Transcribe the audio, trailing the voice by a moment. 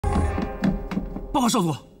报告少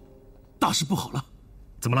佐，大事不好了！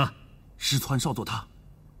怎么了？石川少佐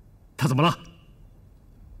他怎么了？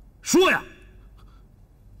说呀！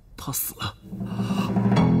他死了。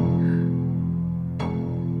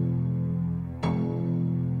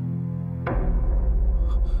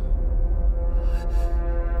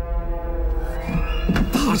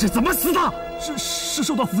他是怎么死的？是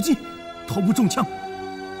受到伏击，头部中枪。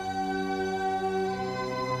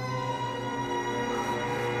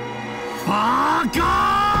八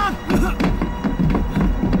嘎！不可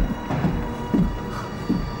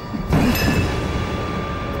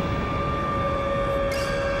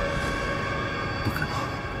能！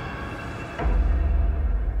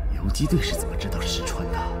游击队是怎么知道石川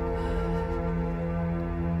的？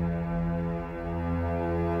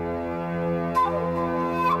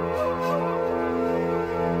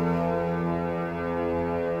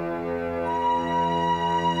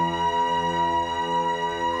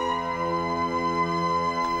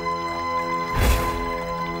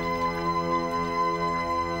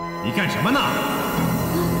你干什么呢？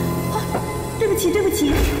对不起，对不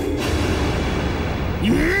起。你，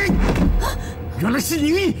原来是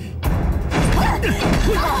你！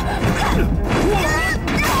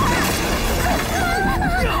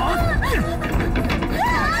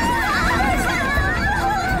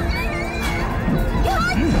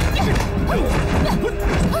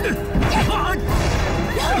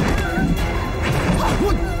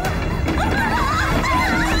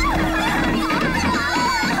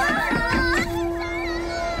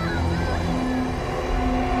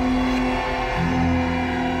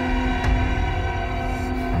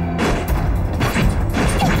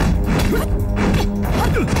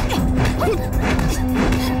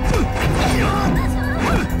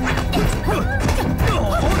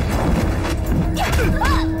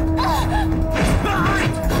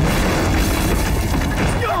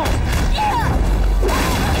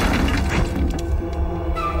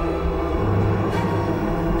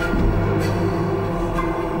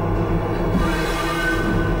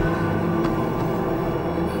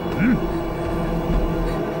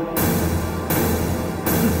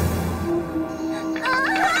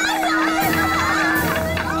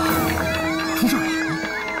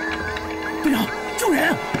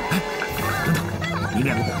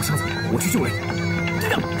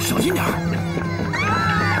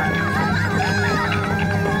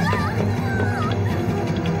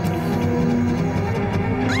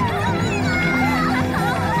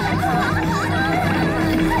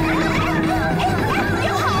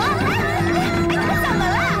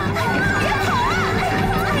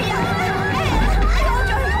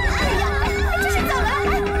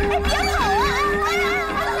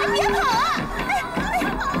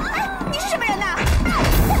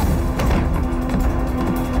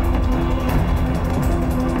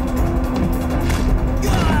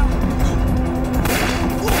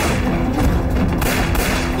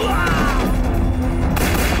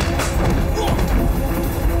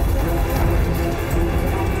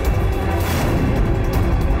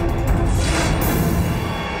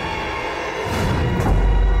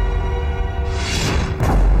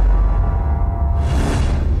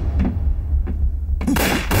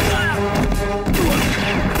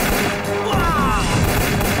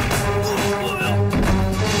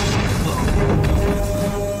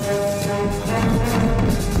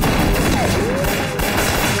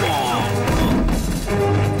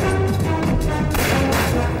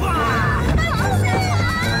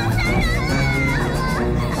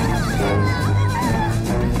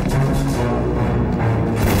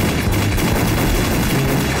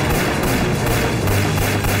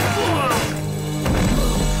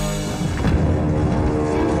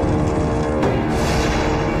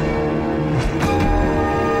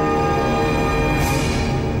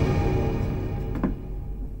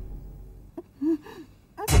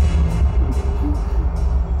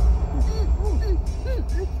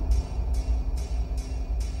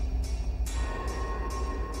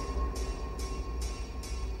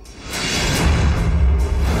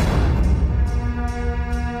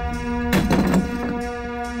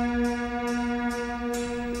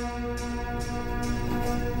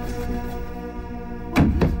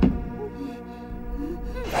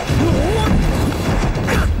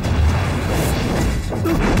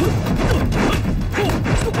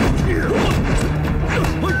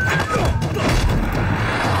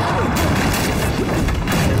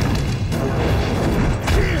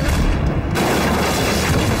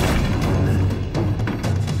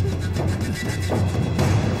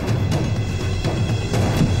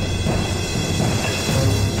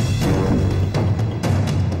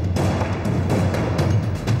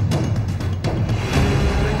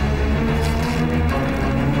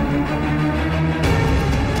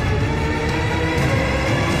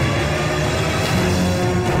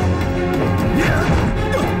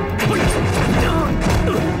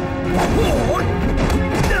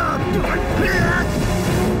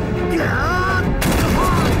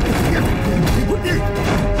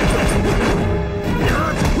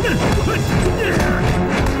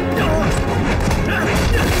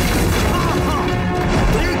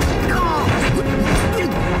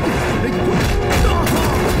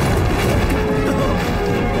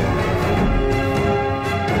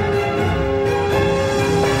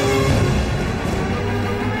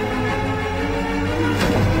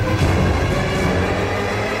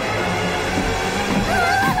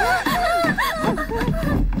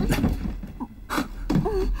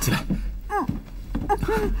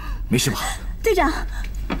没事吧？队长，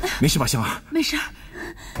没事吧，香儿？没事。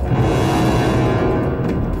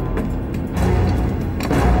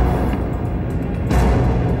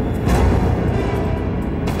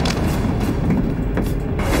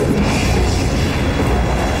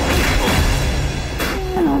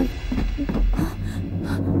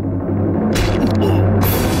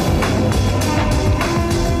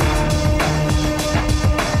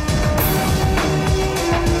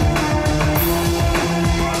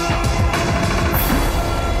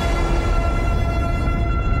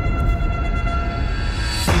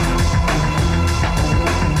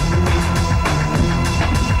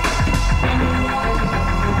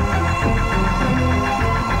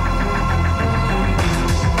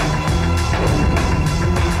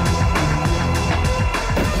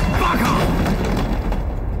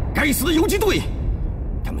该死的游击队！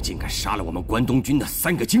他们竟敢杀了我们关东军的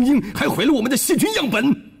3个精英，还毁了我们的细菌样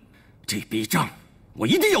本。这笔账我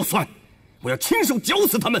一定要算，我要亲手绞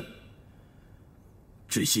死他们。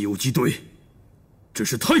这些游击队真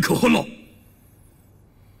是太可恨了。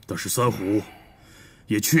但是三虎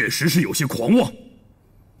也确实是有些狂妄。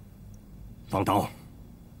方导，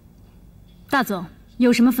大总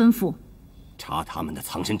有什么吩咐？查他们的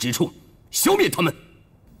藏身之处，消灭他们。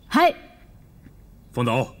嗨，方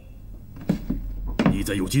导，你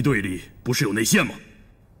在游击队里不是有内线吗？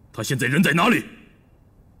他现在人在哪里？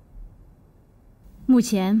目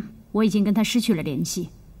前我已经跟他失去了联系，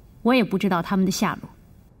我也不知道他们的下落。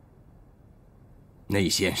内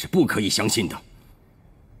线是不可以相信的，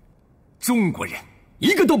中国人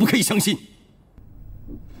一个都不可以相信。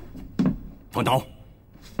方导，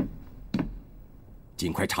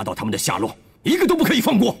尽快查到他们的下落，一个都不可以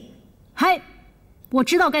放过。嗨，我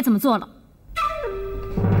知道该怎么做了。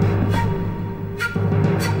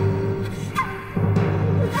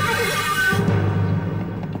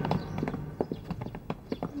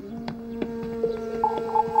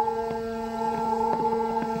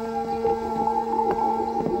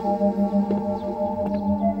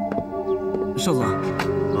少佐，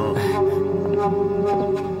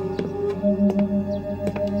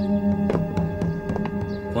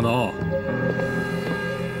方导，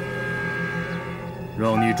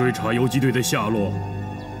让你追查游击队的下落，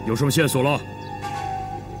有什么线索了？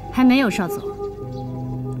还没有，少佐。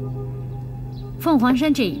凤凰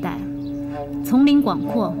山这一带，丛林广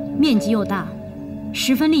阔，面积又大，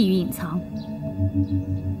十分利于隐藏。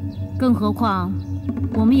更何况，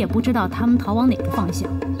我们也不知道他们逃往哪个方向。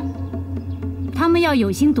他们要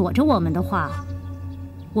有心躲着我们的话，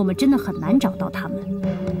我们真的很难找到他们。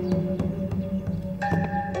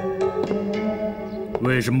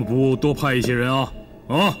为什么不多派一些人啊？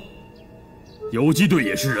啊！游击队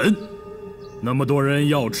也是人，那么多人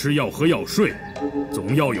要吃要喝要睡，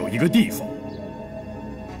总要有一个地方。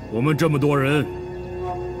我们这么多人，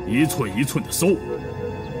一寸一寸的搜，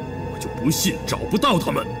我就不信找不到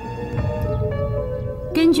他们。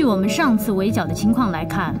根据我们上次围剿的情况来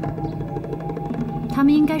看，他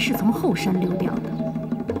们应该是从后山溜掉的。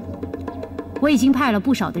我已经派了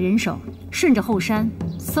不少的人手，顺着后山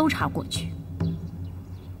搜查过去，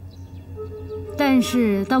但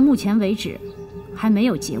是到目前为止，还没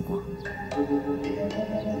有结果。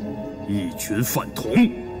一群饭桶，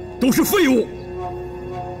都是废物！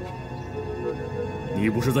你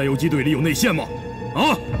不是在游击队里有内线吗？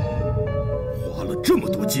啊！花了这么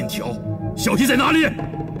多金条，小弟在哪里？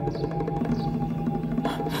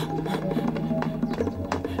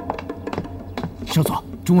少佐，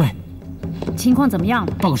中尉，情况怎么样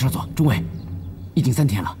了？报告少佐，中尉，已经3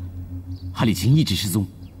天了，哈里琴一直失踪，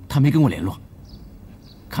他没跟我联络，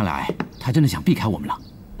看来他真的想避开我们了。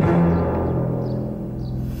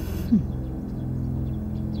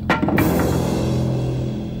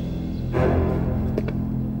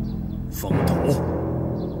方导，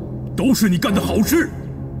都是你干的好事，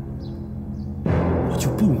我就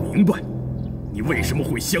不明白，你为什么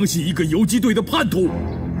会相信一个游击队的叛徒？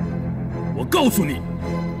我告诉你，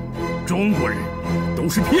中国人都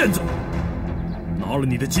是骗子，拿了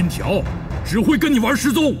你的金条，只会跟你玩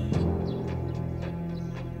失踪。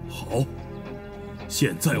好，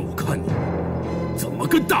现在我看你怎么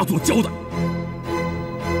跟大佐交代。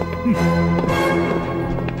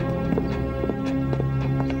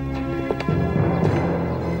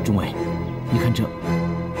中尉，你看这……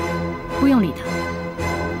不用理他，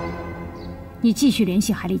你继续联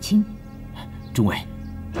系海丽青。中尉，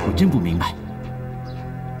我真不明白，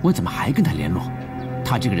我怎么还跟他联络？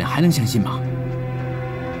他这个人还能相信吗？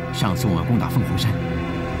上次我们攻打凤凰山，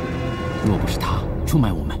若不是他出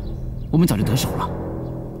卖我们，我们早就得手了。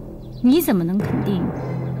你怎么能肯定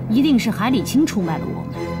一定是海里青出卖了我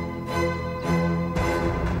们？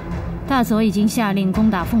大佐已经下令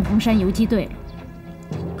攻打凤凰山游击队了，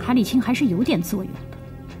海里清还是有点作用的。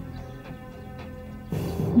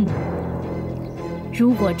哼，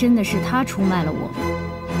如果真的是他出卖了我们，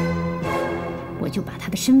我就把他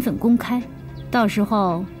的身份公开，到时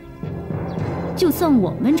候就算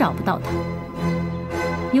我们找不到他，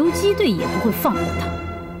游击队也不会放过他。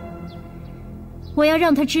我要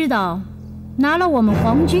让他知道，拿了我们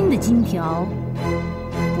皇军的金条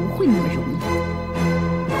不会那么容易。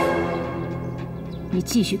你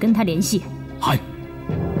继续跟他联系。嗨。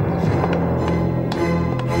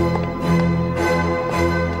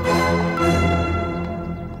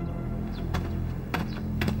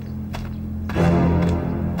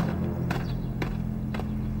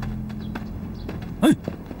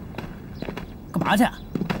干嘛去？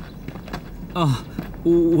啊，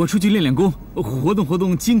我出去练练功，活动活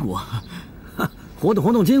动筋骨。活动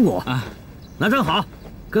活动筋骨啊，那正好，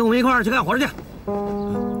跟我们一块儿去干活去。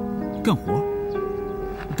干活？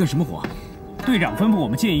干什么活？队长吩咐我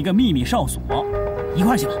们建一个秘密哨所，一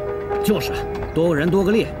块儿去吧。就是，多个人多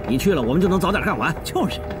个力，你去了我们就能早点干完。就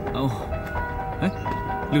是。哦，哎，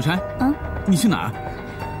柳婵，你去哪儿？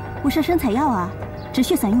我上山采药啊，止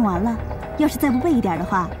血散用完了，要是再不备一点的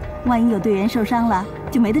话，万一有队员受伤了，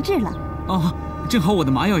就没得治了。哦，正好我的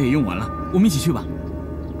麻药也用完了，我们一起去吧。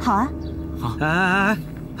好啊。好。哎，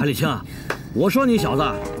海里清，我说你小子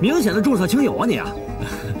明显的注册清友啊你啊！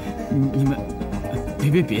你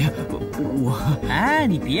们，别，我。哎，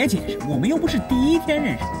你别解释，我们又不是第一天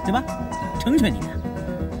认识，对吧？成全你们。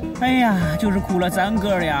哎呀，就是苦了咱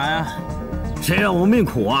哥俩呀。谁让我们命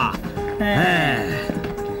苦啊？哎，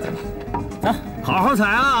走，好好采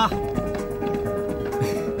啊！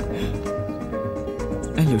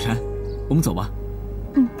哎，柳婵，我们走吧。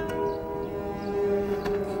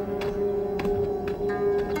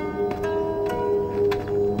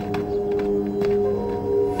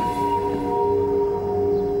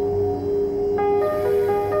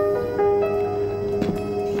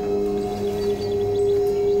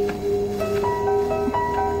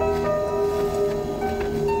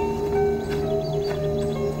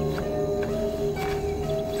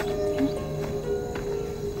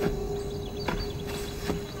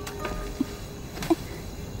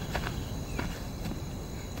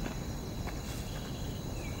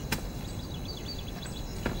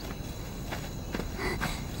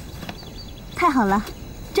太好了，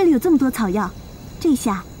这里有这么多草药，这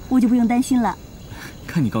下我就不用担心了。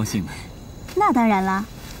看你高兴了。那当然啦，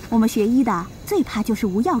我们学医的最怕就是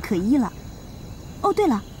无药可医了。哦，对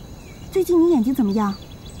了，最近你眼睛怎么样？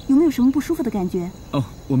有没有什么不舒服的感觉？哦，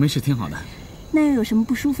我没事，挺好的。那要有什么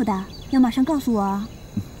不舒服的，要马上告诉我啊。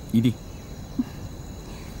一定。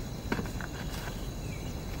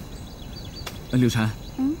柳婵，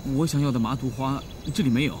我想要的麻毒花这里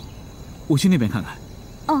没有，我去那边看看。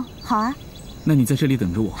哦，好啊。那你在这里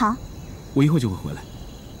等着我。好，我一会儿就会回来。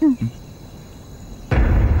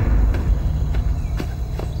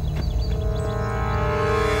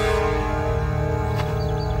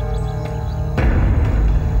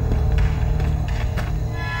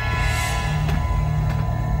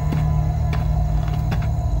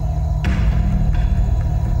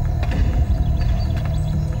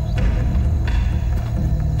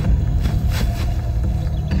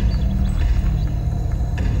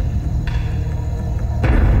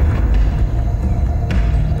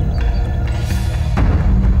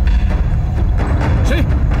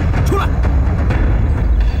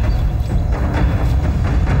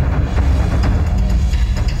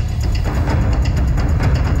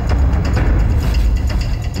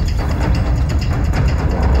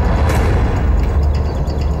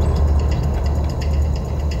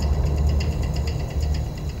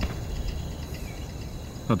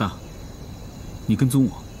老大，你跟踪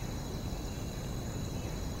我，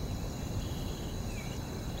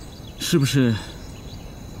是不是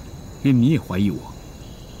连你也怀疑我，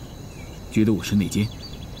觉得我是内奸？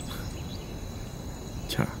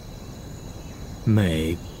倩儿，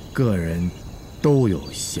每个人都有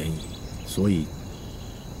嫌疑，所以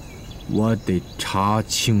我得查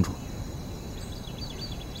清楚。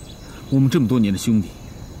我们这么多年的兄弟，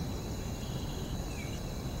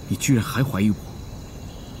你居然还怀疑我？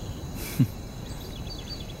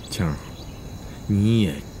庆儿，你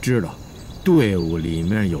也知道，队伍里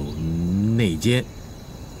面有内奸，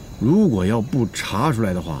如果要不查出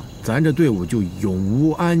来的话，咱这队伍就永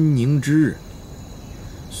无安宁之日。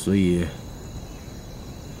所以，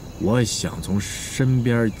我想从身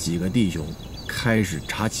边几个弟兄开始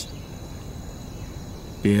查起，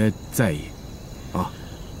别在意，啊。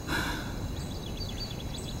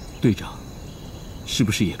队长，是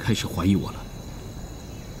不是也开始怀疑我了？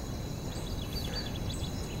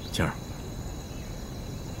倩儿。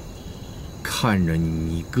看着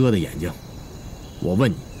你哥的眼睛，我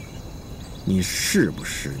问你，你是不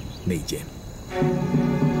是内奸？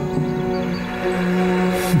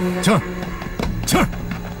庆儿，庆儿，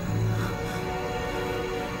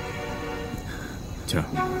庆儿，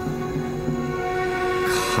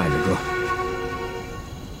看着哥，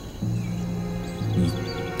你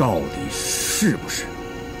到底是不是？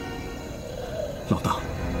老大，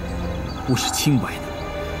我是清白的。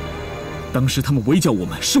当时他们围剿我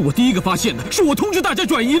们，是我第一个发现的，是我通知大家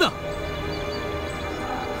转移的。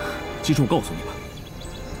其实我告诉你吧，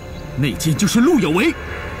内奸就是陆有为。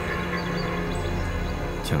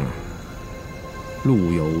庆儿，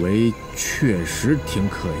陆有为确实挺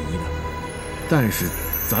可疑的，但是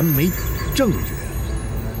咱没证据。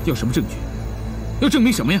要什么证据？要证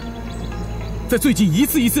明什么呀？在最近一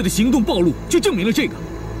次一次的行动暴露，就证明了这个。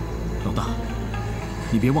老大，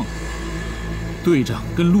你别忘了。队长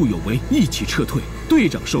跟陆有为一起撤退，队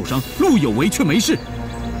长受伤，陆有为却没事，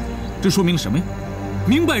这说明了什么呀？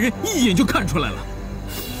明白人一眼就看出来了。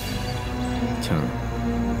庆儿，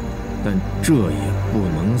但这也不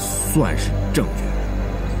能算是证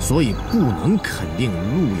据，所以不能肯定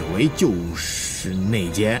陆有为就是内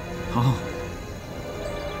奸。好，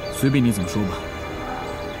随便你怎么说吧。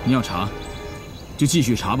你要查，就继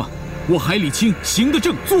续查吧。我海里清，行得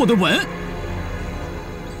正，坐得稳。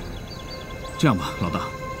这样吧，老大，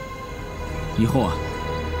以后啊，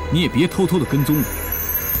你也别偷偷的跟踪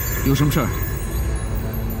我，有什么事儿，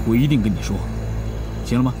我一定跟你说，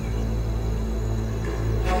行了吗？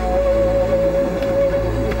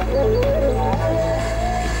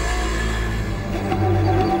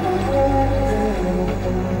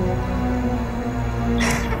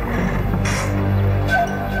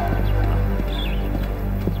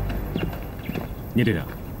聂队长，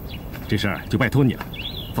这事儿就拜托你了。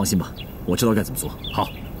放心吧。我知道该怎么做。好，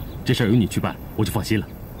这事儿由你去办，我就放心了。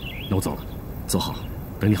那我走了，走好，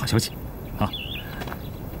等你好消息。好，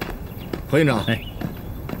何营长。哎，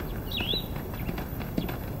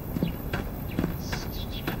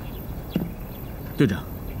队长，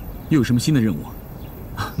又有什么新的任务？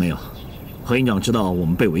没有，何营长知道我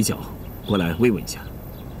们被围剿，过来慰问一下。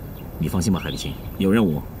你放心吧，海立青，有任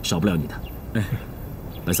务少不了你的。哎，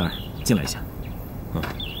白三儿，进来一下。啊。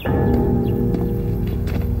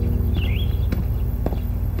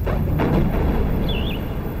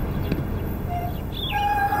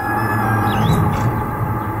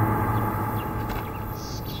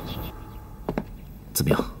怎么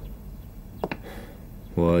样？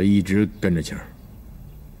我一直跟着庆儿，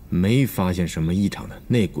没发现什么异常的。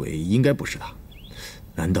内鬼应该不是他，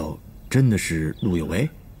难道真的是陆有为？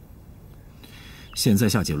现在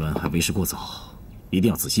下结论还为时过早，一定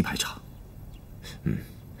要仔细排查。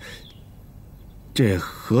这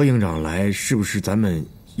何营长来，是不是咱们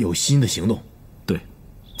有新的行动？对，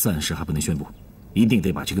暂时还不能宣布，一定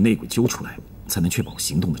得把这个内鬼揪出来，才能确保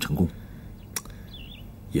行动的成功。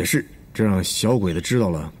也是。这让小鬼子知道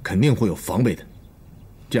了，肯定会有防备的。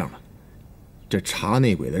这样吧，这查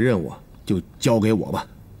内鬼的任务就交给我吧。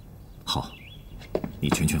好，你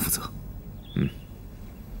全权负责。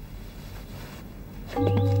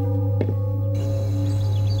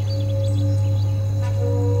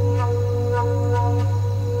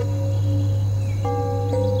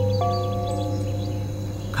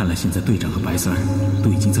看来现在队长和白三儿都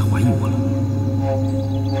已经在怀疑我了。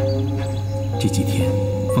这几天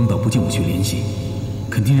方导不见我去联系，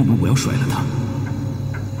肯定认为我要甩了他。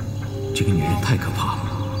这个女人太可怕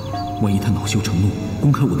了，万一她恼羞成怒，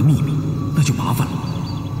公开我的秘密，那就麻烦了。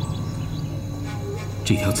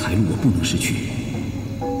这条财路我不能失去，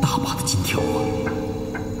大把的金条啊！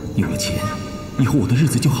有了钱，以后我的日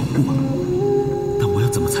子就好过了。但我要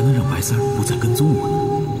怎么才能让白三儿不再跟踪我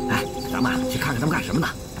呢？哎，咱们去看看他们干什么呢？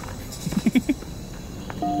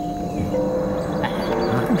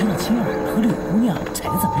不知道青儿和柳姑娘踩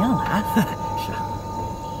得怎么样了啊？是啊。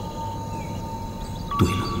对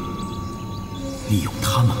了，利用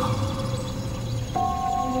他们了。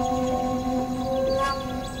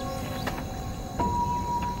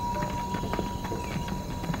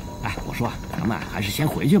哎，我说咱们还是先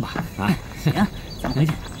回去吧。啊，行，咱回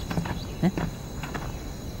去。哎，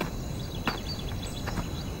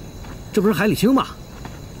这不是海里青吗？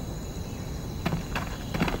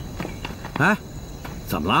哎，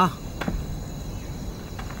怎么了？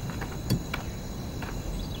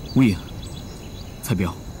吴影、蔡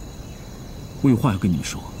彪，我有话要跟你们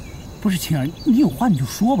说。不是青儿，你有话你就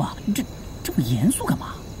说吧，这么严肃干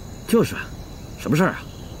嘛？就是，什么事儿啊？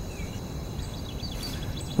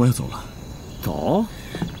我要走了。走？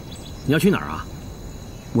你要去哪儿啊？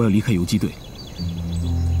我要离开游击队。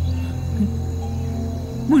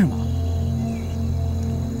为什么？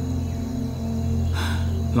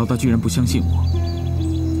老大居然不相信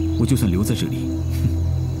我就算留在这里，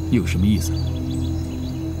又有什么意思？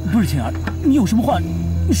不是青儿，你有什么话，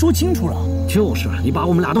你说清楚了。就是你把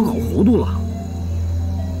我们俩都搞糊涂了。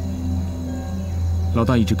老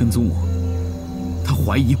大一直跟踪我，他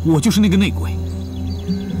怀疑我就是那个内鬼。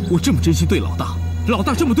我这么真心对老大，老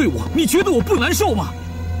大这么对我，你觉得我不难受吗？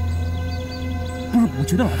不是，我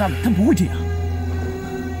觉得老大他不会这样。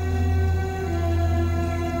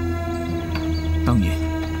当年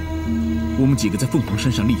我们几个在凤凰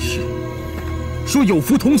山上立誓，说有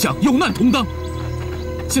福同享，有难同当。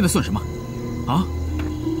现在算什么？啊？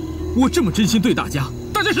我这么真心对大家，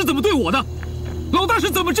大家是怎么对我的？老大是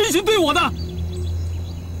怎么真心对我的？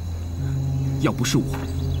要不是我，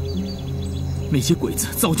那些鬼子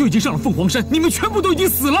早就已经上了凤凰山，你们全部都已经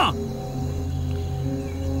死了。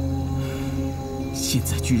现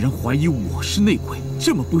在居然怀疑我是内鬼，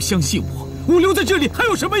这么不相信我留在这里还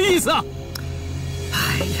有什么意思啊？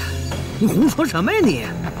哎呀，你胡说什么呀你？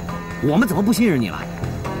我们怎么不信任你了？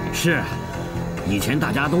是，以前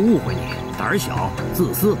大家都误会你胆小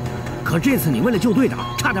自私，可这次你为了救队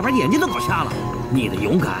长，差点把眼睛都搞瞎了。你的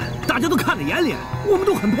勇敢，大家都看在眼里，我们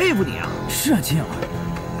都很佩服你啊。是啊，青儿，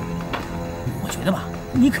我觉得吧，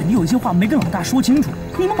你肯定有一些话没跟老大说清楚，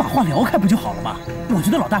你们把话聊开不就好了吗？我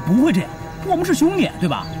觉得老大不会这样，我们是兄弟，对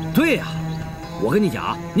吧？对呀，我跟你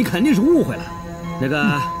讲，你肯定是误会了。那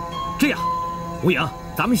个，这样，吴影，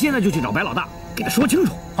咱们现在就去找白老大，给他说清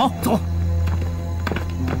楚。好，走。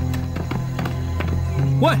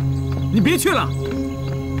喂，你别去了。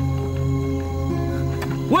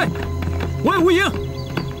喂，吴影，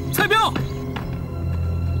蔡彪。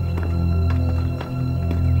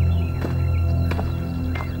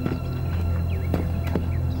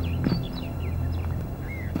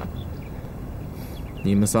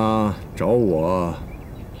你们仨找我，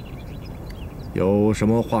有什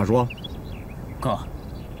么话说？哥，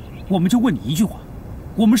我们就问你一句话，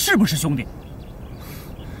我们是不是兄弟？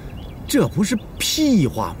这不是屁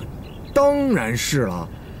话吗？当然是了。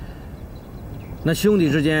那兄弟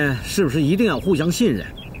之间是不是一定要互相信任，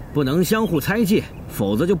不能相互猜忌，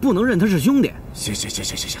否则就不能认他是兄弟？行，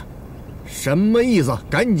什么意思？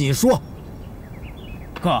赶紧说。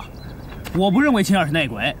哥，我不认为青儿是内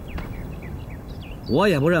鬼。我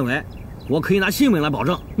也不认为，我可以拿性命来保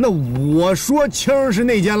证。那我说青儿是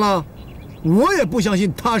内奸了，我也不相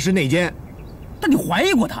信他是内奸。但你怀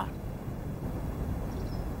疑过他？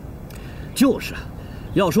就是，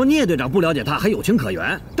要说聂队长不了解他还有情可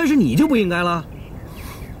原，但是你就不应该了。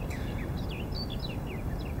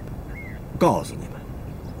告诉你们，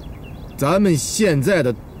咱们现在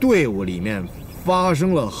的队伍里面发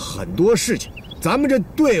生了很多事情，咱们这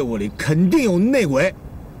队伍里肯定有内鬼。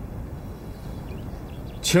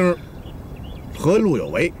青儿和陆有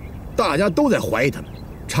为，大家都在怀疑他们，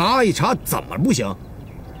查一查怎么不行？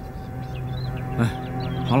哎，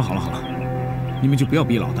好了，你们就不要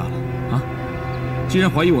逼老大了啊！既然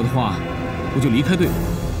怀疑我的话，我就离开队伍。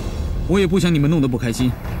我也不想你们弄得不开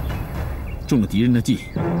心，中了敌人的计。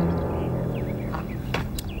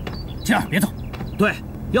青儿，别走。对，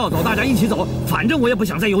要走大家一起走，反正我也不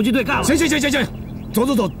想在游击队干了。行，走，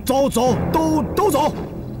都走。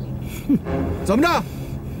哼，怎么着？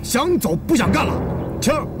想走不想干了？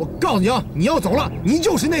青儿，我告诉你啊，你要走了，你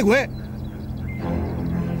就是内鬼。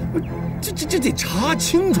这得查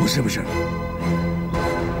清楚是不是？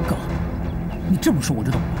哥，你这么说我就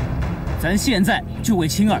懂了。咱现在就为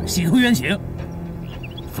青儿洗脱冤情。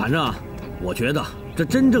反正我觉得这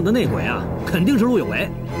真正的内鬼啊，肯定是陆有为。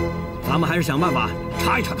咱们还是想办法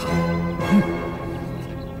查一查他。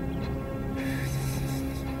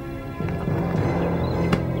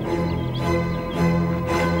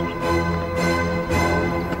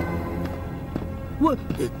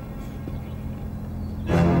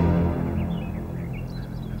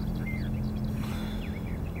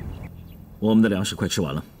我们的粮食快吃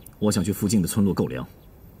完了，我想去附近的村落购粮。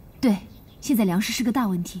对，现在粮食是个大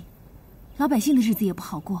问题，老百姓的日子也不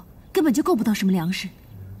好过，根本就够不到什么粮食。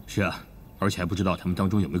是啊，而且还不知道他们当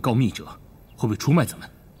中有没有告密者，会不会出卖咱们？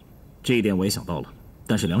这一点我也想到了，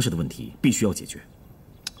但是粮食的问题必须要解决。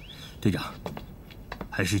队长，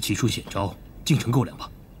还是提出险招，进城购粮吧。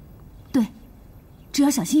对，只要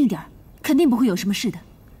小心一点，肯定不会有什么事的。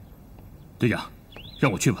队长，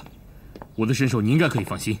让我去吧，我的身手你应该可以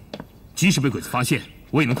放心，即使被鬼子发现，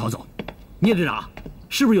我也能逃走。聂队长，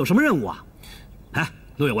是不是有什么任务啊？哎，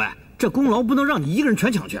陆有为，这功劳不能让你一个人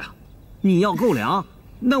全抢去啊！你要购粮，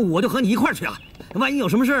那我就和你一块儿去啊！万一有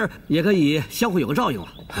什么事儿，也可以相互有个照应了。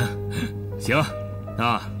行，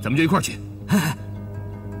那咱们就一块儿去。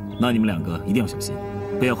那你们两个一定要小心，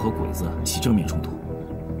不要和鬼子起正面冲突。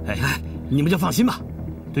哎，你们就放心吧。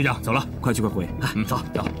队长，走了，快去快回。走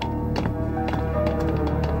走。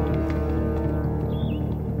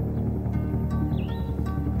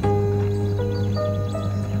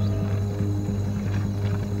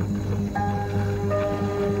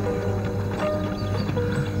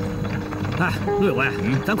哎，陆有为，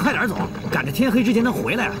咱快点走，赶着天黑之前能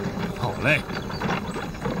回来啊！好嘞。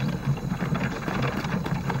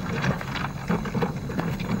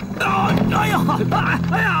哎呀！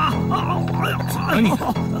哎呀！等你！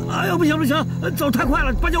哎呀，不行不行，走太快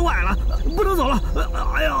了，把脚崴了，不能走了！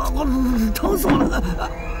哎呀，我疼死我了！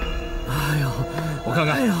哎呀，我看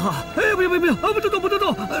看。哎呀，哎，不行不行不行，不能动不能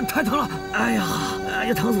动，太疼了！哎呀，哎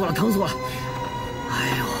呀，疼死我了，疼死我了！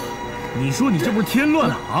哎呦，你说你这不是添乱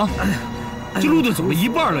了啊？这路都走了一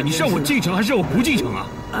半了，你是让我进城还是让我不进城啊？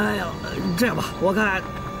哎呀，这样吧，我看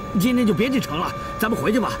今天就别进城了，咱们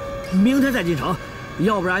回去吧，明天再进城。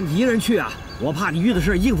要不然你一个人去啊，我怕你遇的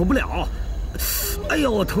事应付不了。哎呦，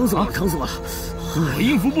我疼死我了，疼死我了！我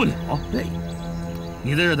应付不了。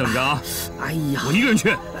你在这等着啊！哎呀，我一个人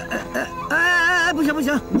去。哎，不行不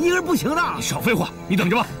行，你一个人不行的。你少废话，你等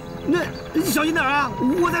着吧。那你小心点啊，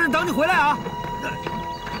我在这等你回来啊。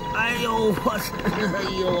哎呦，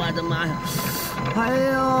我的妈呀！哎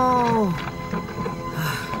呦，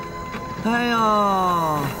哎呦，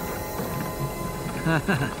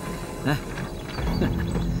哎。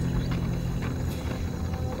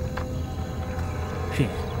师爷，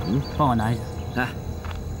帮我拿一下。哎，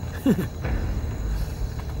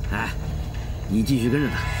哎，你继续跟着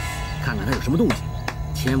他，看看他有什么动静，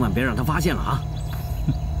千万别让他发现了啊！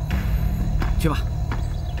去吧。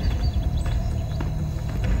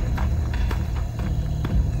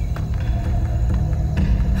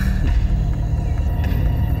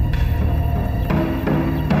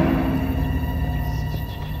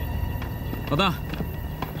老大，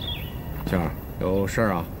庆儿，有事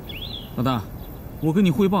儿啊？老大，我跟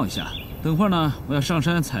你汇报一下，等会儿呢，我要上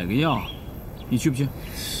山采个药，你去不去？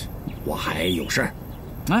我还有事儿。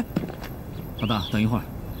哎，老大，等一会儿，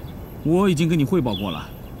我已经跟你汇报过了，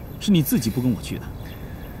是你自己不跟我去的，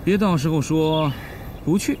别到时候说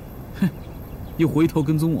不去，哼，又回头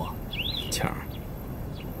跟踪我。庆儿，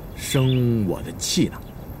生我的气呢。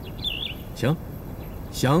行，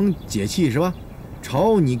想解气是吧？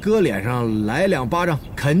朝你哥脸上来2巴掌，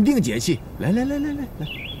肯定解气。来，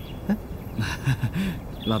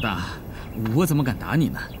老大，我怎么敢打你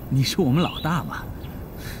呢？你是我们老大嘛。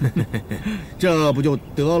这不就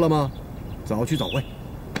得了吗？早去早回。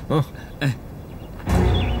哎。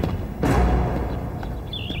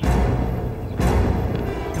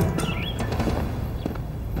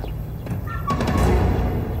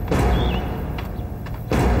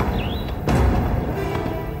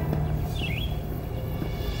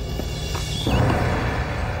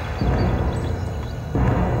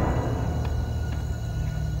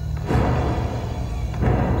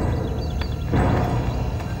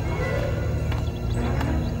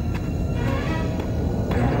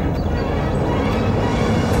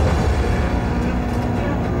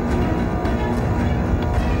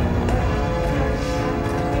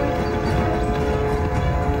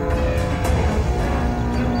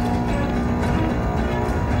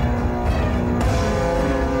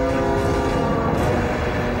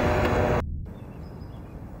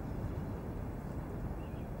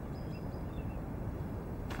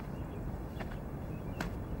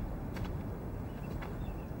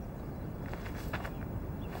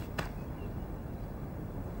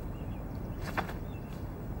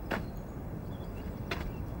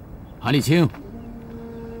韩立青，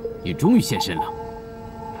你终于现身了。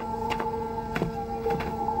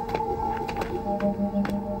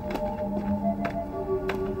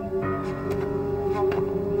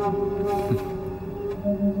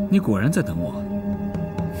你果然在等我。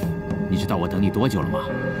你知道我等你多久了吗？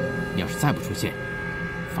你要是再不出现，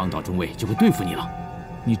方岛中尉就会对付你了。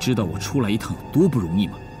你知道我出来一趟多不容易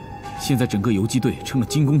吗？现在整个游击队成了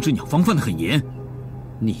惊弓之鸟，防范得很严。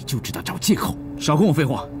你就知道找借口，少跟我废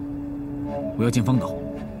话。我要见方岛。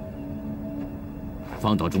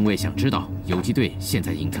方岛中尉想知道游击队现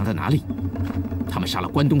在隐藏在哪里。他们杀了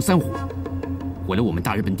关东3虎，毁了我们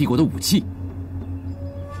大日本帝国的武器。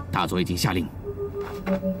大佐已经下令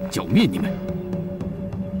剿灭你们。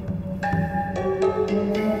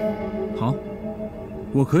好，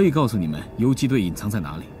我可以告诉你们游击队隐藏在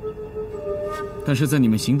哪里。但是在你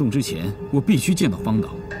们行动之前，我必须见到方岛，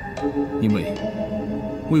因为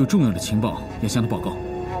我有重要的情报要向他报告。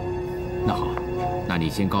那好，那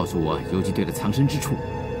你先告诉我游击队的藏身之处，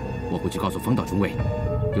我会去告诉方岛中尉，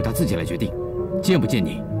由他自己来决定，见不见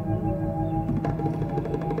你。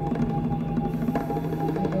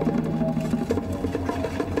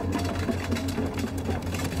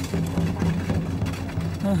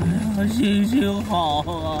行行好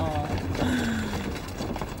啊！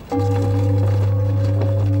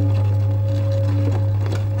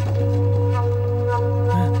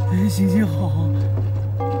行行好。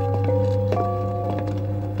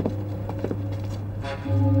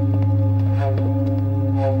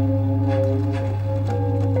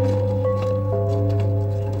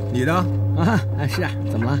你的啊，是啊，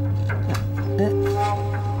怎么了？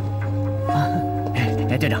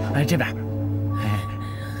队长，这边。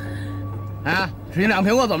是你2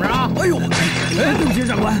苹果怎么着？哎呦，对不起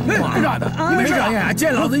长官，妈的，你没事啊？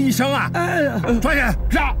溅老子一身啊！抓紧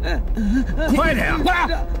上，快点呀！快！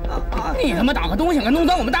你他妈打个东西敢弄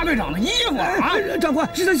脏我们大队长的衣服啊！长官，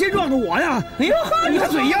是他先撞的我呀！哎呦呵，你还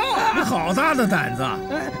嘴硬啊！你好大的胆子！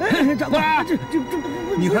长官，这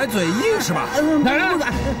你还嘴硬是吧？哪人？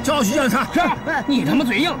叫去叫他！是，你他妈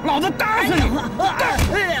嘴硬，老子打死你！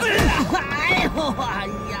哎呦，哎呀！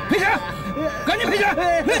赔钱！赶紧赔钱！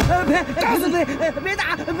打死你！别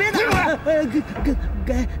打！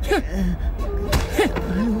给！哎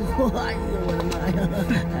呦，我的妈呀！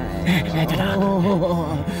队长，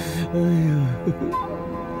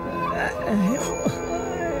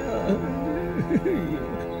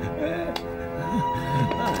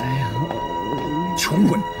穷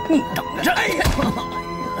鬼，你等着！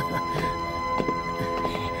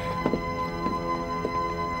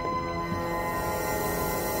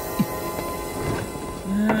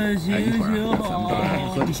行行好，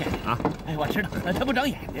喝地下点啊！哎，我知道，他不长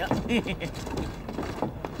眼睛。嘿嘿嘿。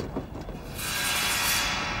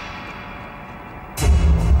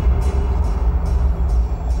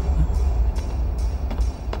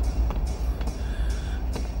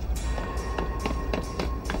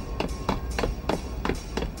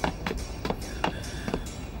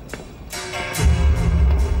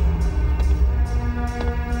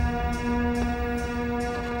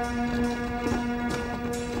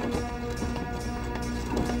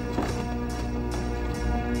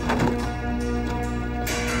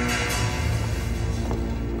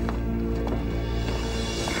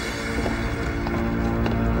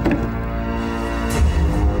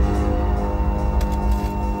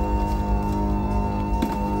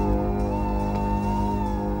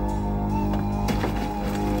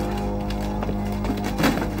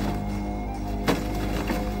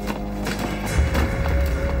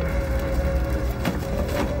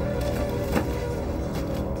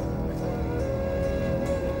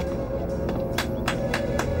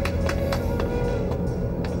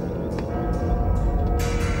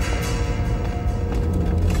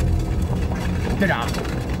队长，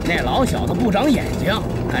那老小子不长眼睛，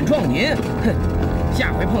敢撞您，哼！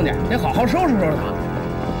下回碰见得好好收拾收拾他。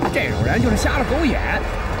这种人就是瞎了狗眼。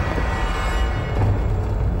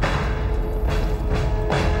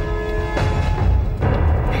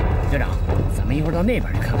哎，队长，咱们一会儿到那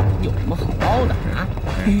边去看看有什么好捞的啊！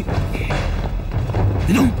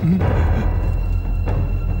别动！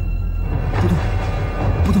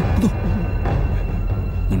不动！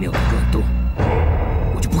你没有乱动，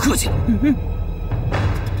我就不客气了。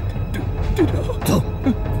队长，走，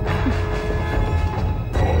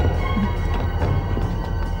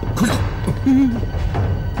快走！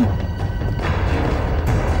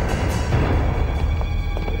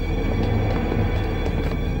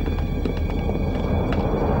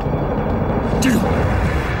站住！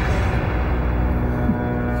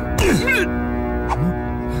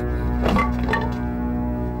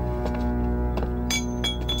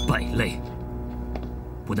败类！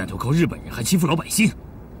不但投靠日本人，还欺负老百姓。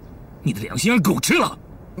你的良心让狗吃了！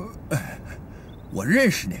我认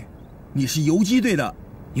识你，你是游击队的。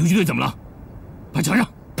游击队怎么了？把墙上！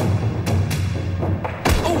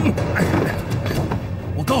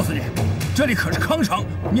我告诉你，这里可是康城，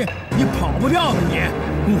你跑不掉的你！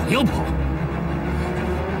我要跑！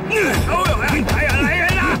哎呀，来人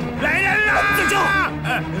了！来人了！再叫！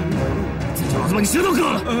再叫，老子把你舌头割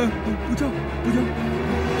了！不叫！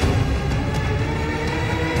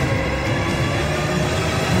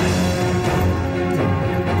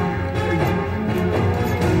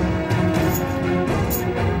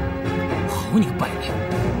好你个败类！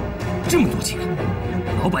这么多钱，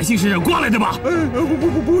老百姓身上刮来的吧？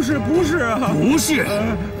不是啊！不是！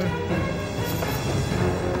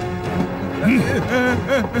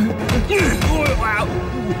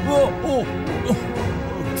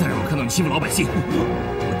再让我看到你欺负老百姓，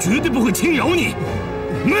我绝对不会轻饶你！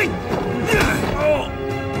呸！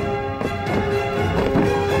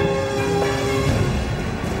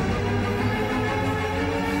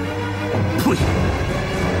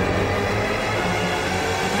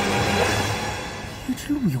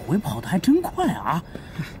这陆有为跑得还真快啊！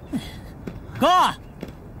哥，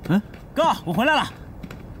哥，我回来了。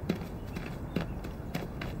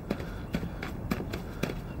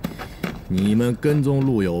你们跟踪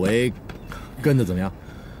陆有为，跟得怎么样？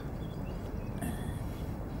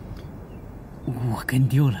我跟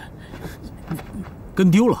丢了。跟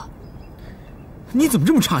丢了？你怎么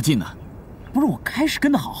这么差劲呢？不是，我开始跟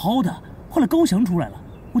得好好的，后来高翔出来了，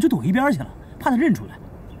我就躲一边去了，怕他认出来。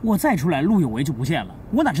我再出来，陆有为就不见了，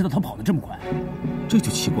我哪知道他跑得这么快？这就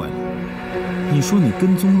奇怪了。你说你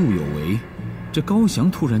跟踪陆有为，这高翔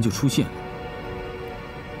突然就出现了，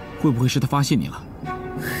会不会是他发现你了？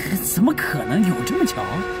怎么可能有这么巧？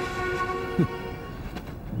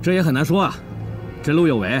这也很难说啊。这陆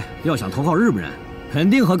有为要想投靠日本人，肯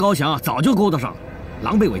定和高翔早就勾搭上了，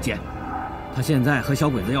狼狈为奸。他现在和小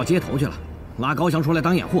鬼子要接头去了，拉高翔出来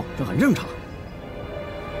当掩护，这很正常。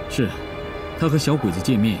是，他和小鬼子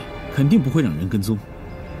见面，肯定不会让人跟踪。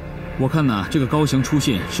我看呐，这个高翔出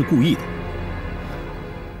现是故意的。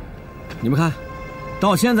你们看，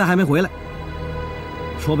到现在还没回来，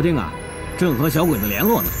说不定啊，正和小鬼子联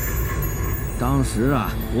络呢。当时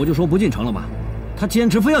啊，我就说不进城了吧，他坚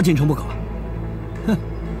持非要进城不可。哼，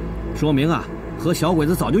说明啊，和小鬼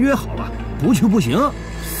子早就约好了，不去不行。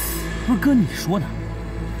不是哥，你说的？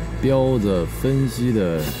彪子分析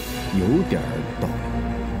的有点道理，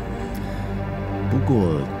不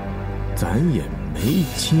过咱也没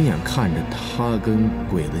亲眼看着他跟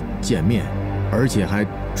鬼子见面，而且还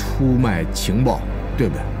出卖情报，对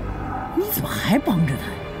不对？你怎么还帮着他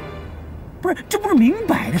呀？不是，这不是明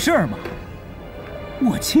摆的事儿吗？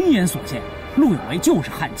我亲眼所见，陆有为就是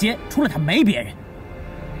汉奸，除了他没别人。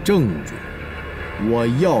证据，我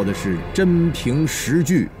要的是真凭实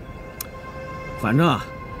据。反正啊，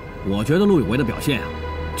我觉得陆有为的表现啊，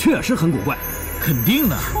确实很古怪。肯定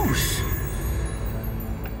的。就是。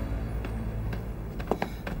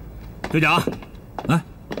队长，哎，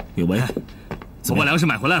有为，我把粮食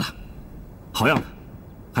买回来了，好样的，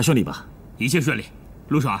还顺利吧？一切顺利。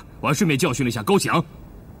路上啊，我还顺便教训了一下高翔。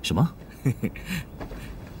什么？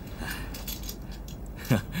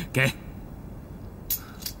给。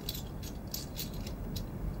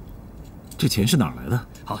这钱是哪儿来的？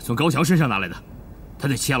好，从高翔身上拿来的。他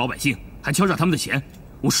在欺压老百姓，还敲诈他们的钱，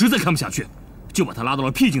我实在看不下去，就把他拉到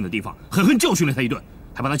了僻静的地方，狠狠教训了他一顿，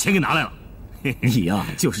还把他钱给拿来了。你呀，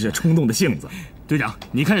就是这冲动的性子。队长，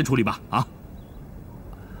你看着处理吧。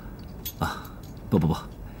不，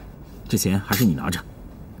这钱还是你拿着，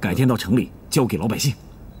改天到城里交给老百姓。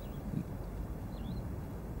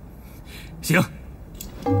行。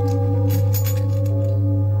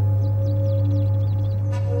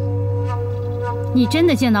你真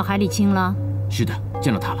的见到海里清了？是的，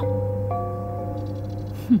见到他了。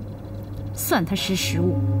哼，算他识时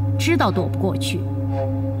务，知道躲不过去。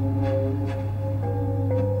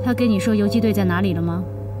他跟你说游击队在哪里了吗？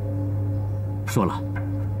说了，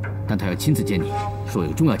但他要亲自见你，说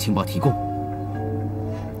有重要情报提供。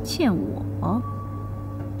见我？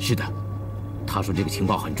是的，他说这个情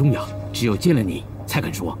报很重要，只有见了你才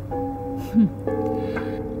肯说。哼，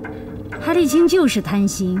海里清就是贪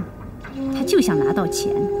心，他就想拿到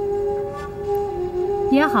钱。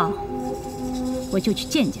也好，我就去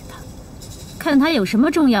见见他，看他有什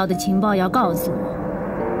么重要的情报要告诉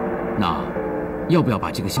我。那要不要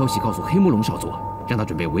把这个消息告诉黑木龙少佐，让他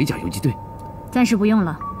准备围剿游击队？暂时不用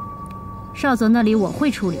了，少佐那里我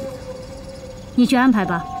会处理的，你去安排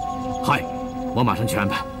吧。嗨，我马上去安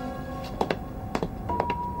排。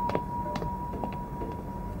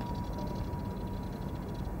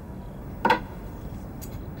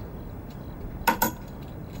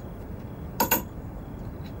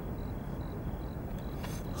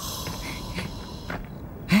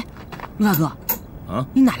陆大哥，啊，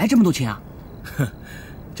你哪来这么多钱啊？哼，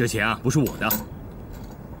这钱啊不是我的，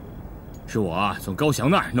是我啊从高翔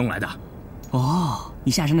那儿弄来的。哦，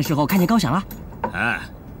你下山的时候看见高翔了？哎，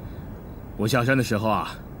我下山的时候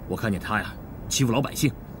啊，我看见他呀欺负老百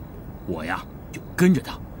姓，我呀就跟着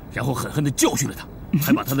他，然后狠狠地教训了他，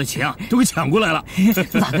还把他的钱啊都给抢过来了。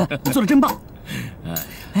陆大哥，你做得真棒！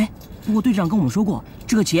哎，不过队长跟我们说过，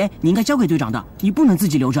这个钱你应该交给队长的，你不能自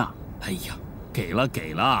己留着。哎呀，给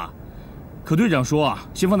了。可队长说啊，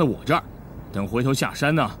先放在我这儿，等回头下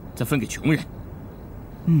山呢，再分给穷人。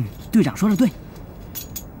队长说的对。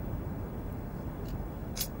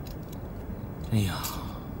哎呀，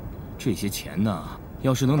这些钱呢，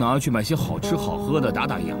要是能拿去买些好吃好喝的，打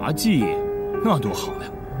打牙祭，那多好呀！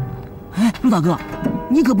哎，陆大哥，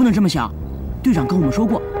你可不能这么想。队长跟我们说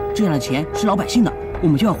过，这样的钱是老百姓的，我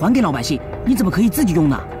们就要还给老百姓。你怎么可以自己用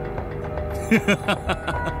呢？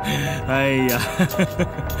哎呀，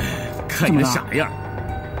看你的傻样，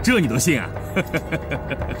这你都信啊？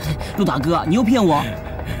陆大哥，你又骗我！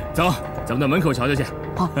走，咱们到门口瞧瞧去。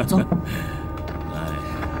好，走。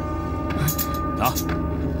走，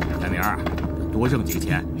看明儿多挣几个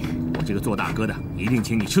钱，我这个做大哥的一定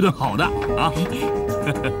请你吃顿好的啊！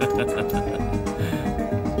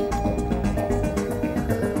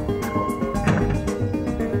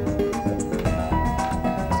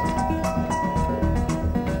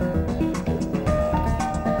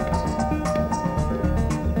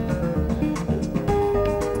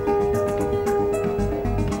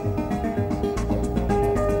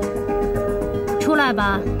出来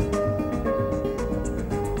吧。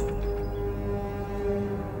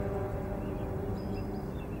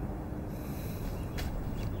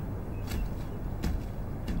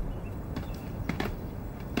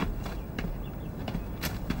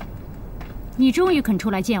你终于肯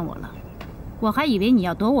出来见我了，我还以为你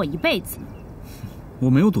要躲我一辈子呢。我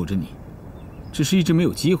没有躲着你，只是一直没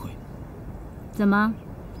有机会。怎么，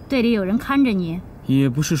队里有人看着你？也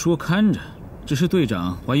不是说看着，只是队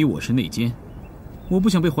长怀疑我是内奸，我不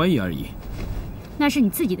想被怀疑而已。那是你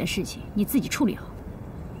自己的事情，你自己处理好。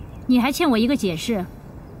你还欠我一个解释。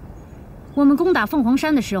我们攻打凤凰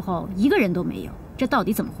山的时候，一个人都没有，这到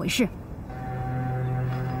底怎么回事？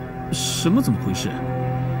什么怎么回事？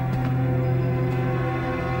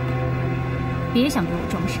别想给我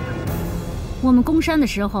装傻。我们攻山的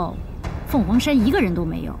时候，凤凰山一个人都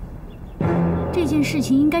没有。这件事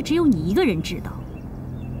情应该只有你一个人知道。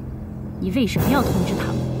你为什么要通知他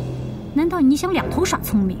们？难道你想两头耍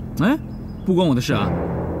聪明？哎，不关我的事啊！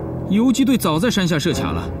游击队早在山下设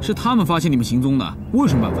卡了，是他们发现你们行踪的，我有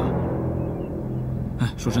什么办法？哎，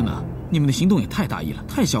说真的，你们的行动也太大意了，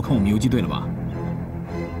太小看我们游击队了吧？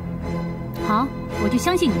好，我就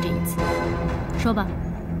相信你这一次。说吧，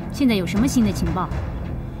现在有什么新的情报？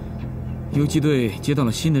游击队接到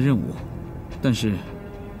了新的任务，但是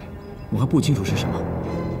我还不清楚是什么。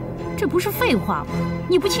这不是废话吗？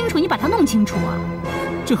你不清楚，你把它弄清楚啊！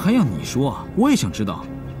这还要你说啊？我也想知道，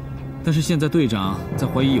但是现在队长在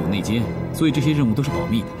怀疑有内奸，所以这些任务都是保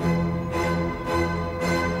密的。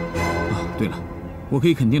啊，对了，我可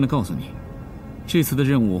以肯定的告诉你，这次的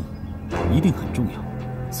任务一定很重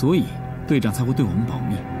要，所以队长才会对我们保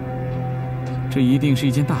密。这一定是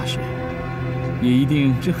一件大事，也一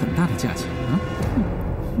定值很大的价钱啊！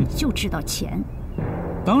你就知道钱。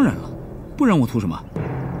当然了，不然我图什么？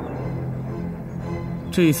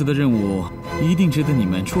这一次的任务一定值得你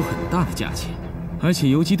们出很大的价钱，而且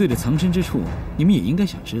游击队的藏身之处，你们也应该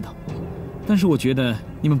想知道。但是我觉得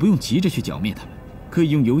你们不用急着去剿灭他们，可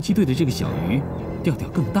以用游击队的这个小鱼钓钓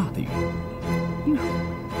更大的鱼。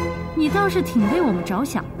你倒是挺为我们着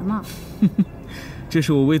想的嘛！这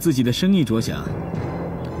是我为自己的生意着想。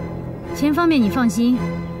钱方面你放心，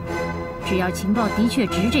只要情报的确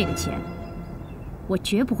值这个钱，我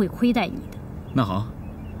绝不会亏待你的。那好，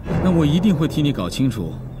那我一定会替你搞清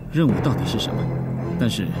楚任务到底是什么。但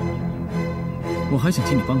是我还想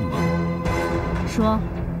请你帮个忙。说。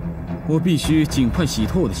我必须尽快洗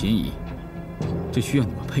脱我的嫌疑，这需要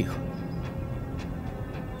你们配合。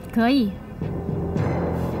可以，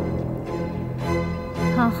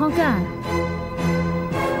好好干，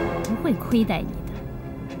不会亏待你的。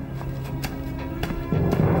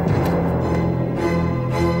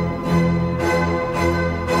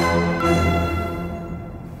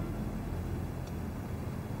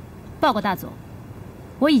报告大佐，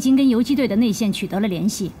我已经跟游击队的内线取得了联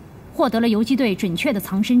系，获得了游击队准确的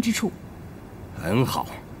藏身之处。很好，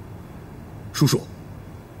叔叔，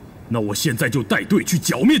那我现在就带队去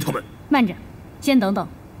剿灭他们。慢着，先等等。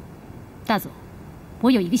大佐，我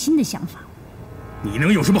有一个新的想法。你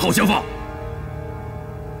能有什么好想法？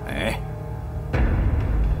哎，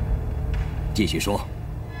继续说。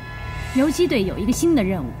游击队有一个新的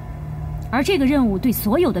任务，而这个任务对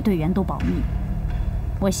所有的队员都保密。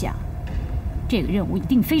我想，这个任务一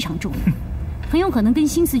定非常重要，很有可能跟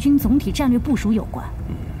新四军总体战略部署有关。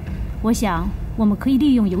我想，我们可以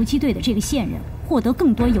利用游击队的这个线人，获得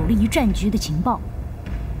更多有利于战局的情报。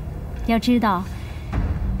要知道，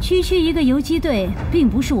区区一个游击队并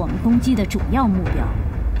不是我们攻击的主要目标，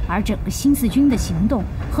而整个新四军的行动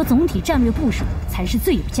和总体战略部署才是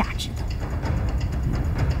最有价值的。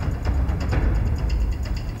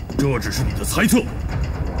这只是你的猜测。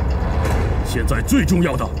现在最重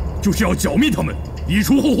要的就是要剿灭他们，以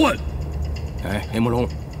除后患。哎，黑木龙，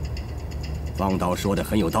方导说的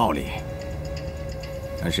很有道理，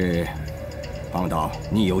但是，方导，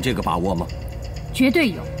你有这个把握吗？绝对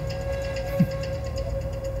有。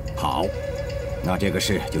好，那这个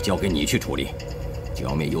事就交给你去处理。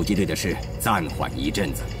剿灭游击队的事暂缓一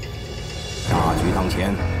阵子，大局当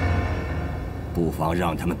前，不妨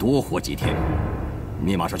让他们多活几天。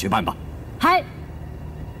你马上去办吧。嗨。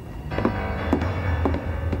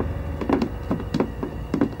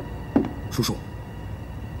叔叔，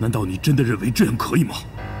难道你真的认为这样可以吗？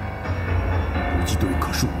游击队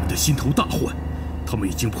可是我们的心头大患，他们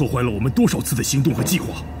已经破坏了我们多少次的行动和计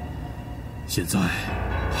划。现在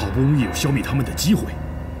好不容易有消灭他们的机会，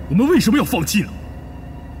我们为什么要放弃呢？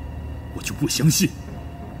我就不相信，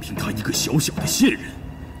凭他一个小小的线人，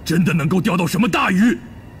真的能够钓到什么大鱼。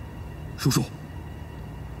叔叔，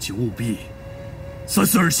请务必三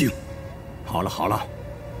思而行。好了好了，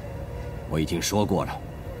我已经说过了，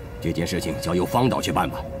这件事情交由方导去办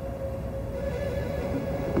吧。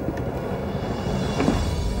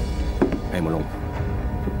白慕龙，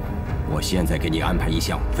我现在给你安排一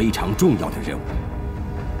项非常重要的任务。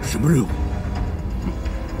什么任务？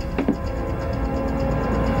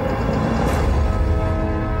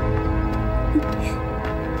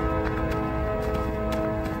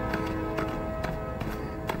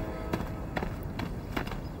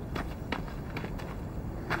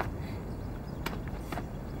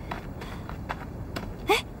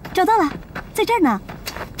找到了，在这儿呢。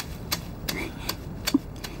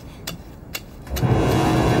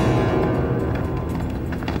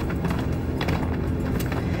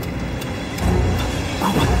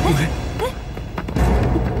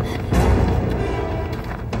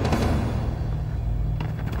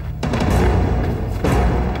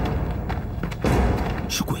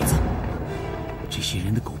是鬼子！这些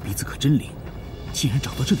人的狗鼻子可真灵，竟然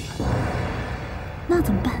找到这里来。那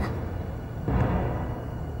怎么办啊？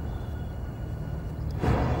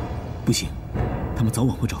不行，他们早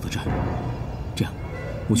晚会找到这儿。这样，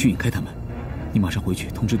我去引开他们，你马上回去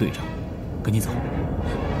通知队长，赶紧走。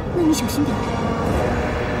那你小心点。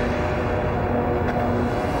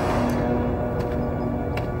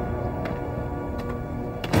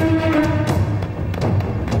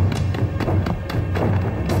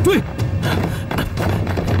对。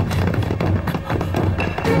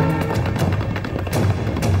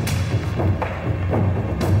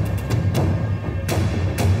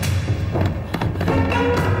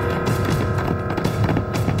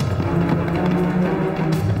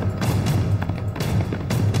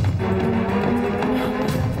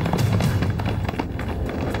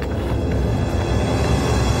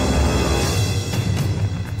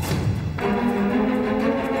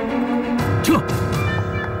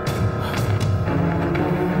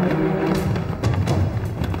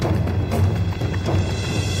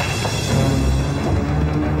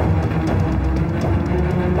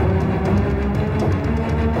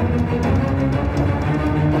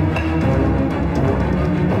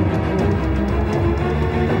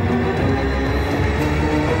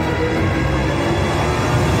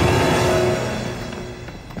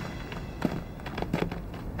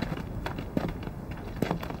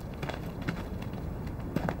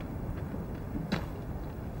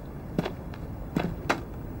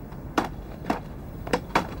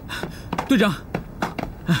队长，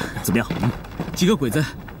怎么样？几个鬼子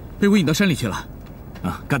被我引到山里去了。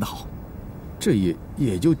啊，干得好！这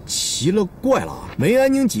也就奇了怪了，没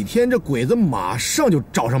安宁几天，这鬼子马上就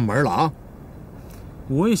找上门了啊！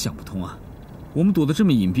我也想不通啊，我们躲得这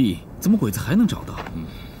么隐蔽，怎么鬼子还能找到？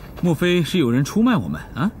莫非是有人出卖我们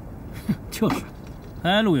啊？就是。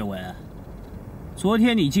哎，陆有为，昨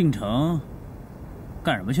天你进城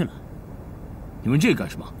干什么去了？你问这干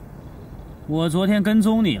什么？我昨天跟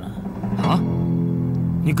踪你了。啊？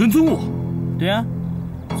你跟踪我？对啊，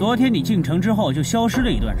昨天你进城之后就消失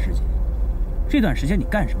了一段时间，这段时间你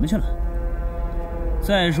干什么去了？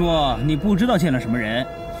再说你不知道见了什么人，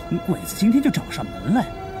鬼子今天就找上门来，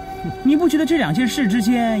你不觉得这两件事之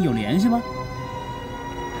间有联系吗？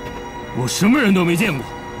我什么人都没见过，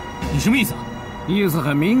你什么意思啊？意思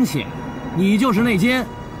很明显，你就是内奸。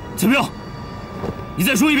怎么样？你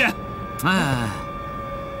再说一遍。哎，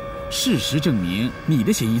事实证明你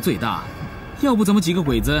的嫌疑最大，要不怎么几个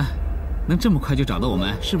鬼子能这么快就找到我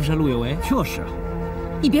们？是不是陆有为？就是啊。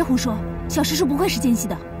你别胡说，小师叔不会是奸细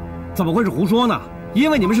的。怎么会是胡说呢？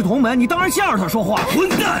因为你们是同门，你当然向着他说话。混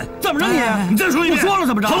蛋！怎么着你？你再说一遍。我说了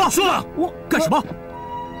怎么着？好了，说了。我干什么？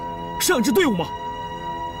上支队伍吗？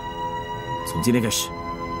从今天开始，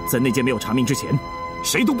在内奸没有查明之前，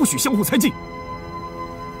谁都不许相互猜忌。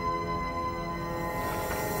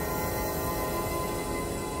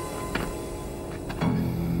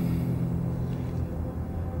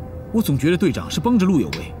我总觉得队长是帮着陆有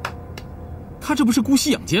为，他这不是姑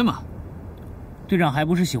息养奸吗？队长还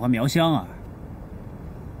不是喜欢苗香儿？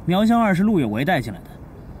苗香儿是陆有为带进来的，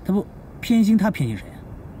他不偏心他偏心谁啊？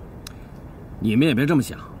你们也别这么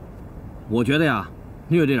想，我觉得呀，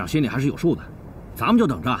聂队长心里还是有数的，咱们就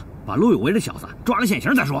等着把陆有为这小子抓了现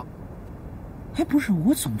行再说。哎，不是，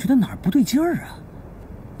我总觉得哪儿不对劲儿啊！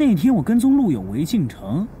那天我跟踪陆有为进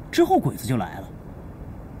城之后，鬼子就来了。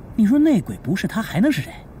你说内鬼不是他，还能是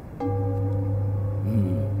谁？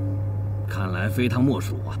看来来非他莫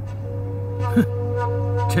属啊！哼，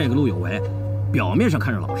这个陆有为，表面上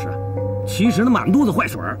看着老实，其实呢满肚子坏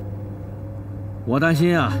水儿。我担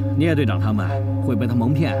心啊，聂队长他们会被他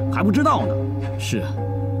蒙骗，还不知道呢。是啊，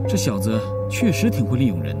这小子确实挺会利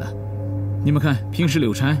用人的。你们看，平时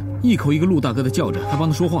柳禅一口一个陆大哥的叫着，还帮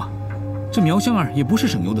他说话。这苗香儿也不是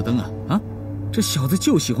省油的灯啊！这小子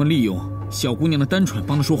就喜欢利用小姑娘的单纯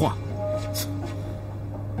帮他说话。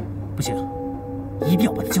不行，一定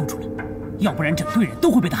要把他救出来，要不然整队人都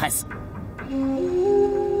会被他害死。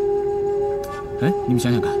哎，你们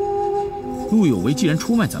想想看，陆有为既然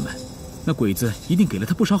出卖咱们，那鬼子一定给了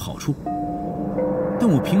他不少好处。但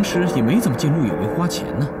我平时也没怎么见陆有为花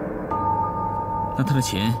钱呢，那他的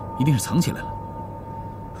钱一定是藏起来了。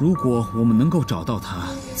如果我们能够找到他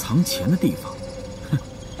藏钱的地方，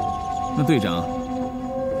那队长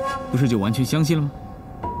不是就完全相信了吗？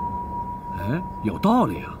哎，有道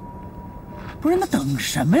理啊！不是，那等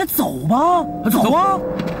什么呀？走吧，走啊！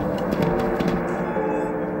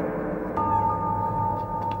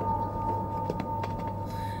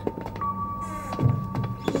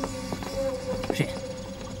谁？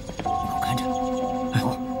你给我看着！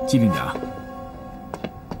好，机灵点啊！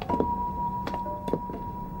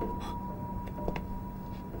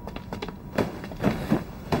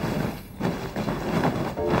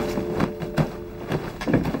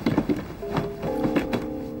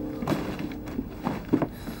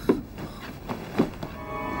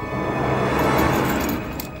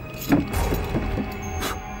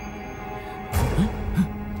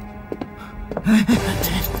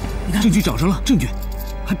证据找着了，证据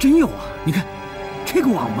还真有啊！你看，这个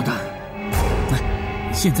王八蛋，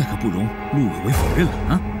现在可不容陆有为否认了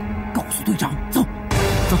啊！告诉队长，走，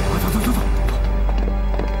走。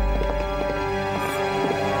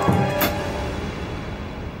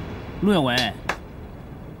陆有为，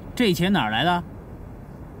这钱哪儿来的？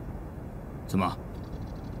怎么？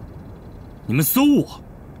你们搜我？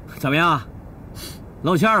怎么样？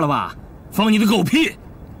露馅了吧？放你的狗屁！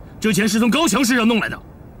这钱是从高翔身上弄来的。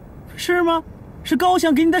是吗？是高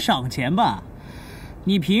翔给你的赏钱吧？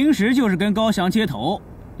你平时就是跟高翔接头，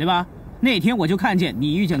对吧？那天我就看见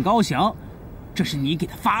你遇见高翔，这是你给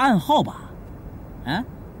他发暗号吧？啊？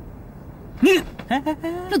你，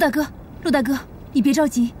陆大哥，你别着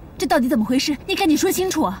急，这到底怎么回事？你赶紧说清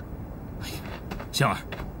楚啊！香儿，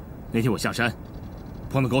那天我下山，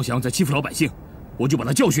碰到高翔在欺负老百姓，我就把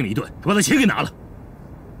他教训了一顿，把他钱给拿了。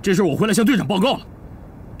这事我回来向队长报告了，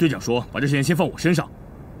队长说把这钱先放我身上。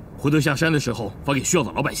回头下山的时候发给需要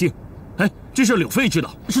的老百姓。哎，这事柳飞知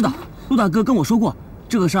道。是的，陆大哥跟我说过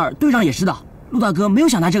这个事儿，队长也知道。陆大哥没有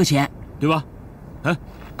想拿这个钱，对吧？哎，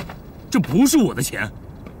这不是我的钱，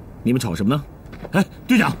你们吵什么呢？哎，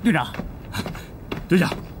队长，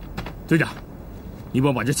你帮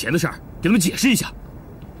我把这钱的事儿给他们解释一下。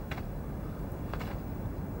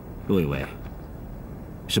陆有为，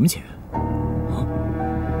什么钱？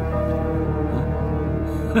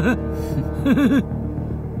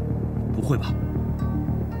不会吧？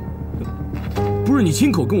不是你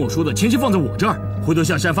亲口跟我说的，钱先放在我这儿，回头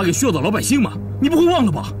下山发给需要的老百姓吗？你不会忘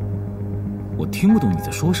了吧？我听不懂你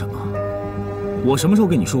在说什么。我什么时候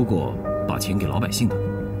跟你说过把钱给老百姓的？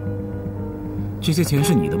这些钱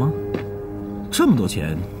是你的吗？这么多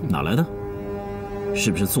钱哪来的？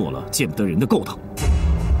是不是做了见不得人的勾当？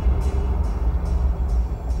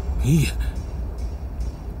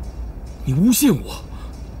你诬陷我！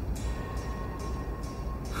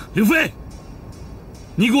刘飞，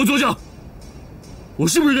你给我作证，我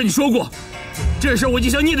是不是跟你说过，这事我已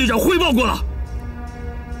经向聂队长汇报过了？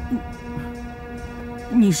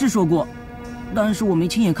你是说过，但是我没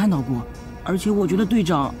亲眼看到过，而且我觉得队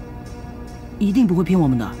长一定不会骗我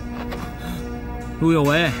们的。陆有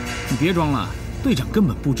为，你别装了，队长根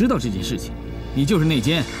本不知道这件事情，你就是内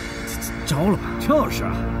奸，招了吧？就是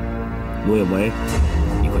啊，陆有为，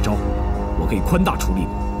你快招，我可以宽大处理你。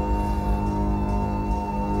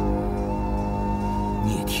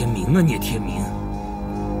聂天明啊，聂天明，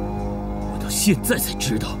我到现在才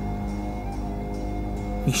知道，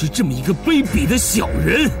你是这么一个卑鄙的小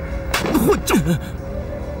人！混账！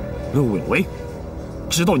陆有为，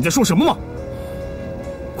知道你在说什么吗？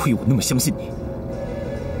亏我那么相信你，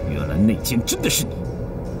原来内奸真的是你！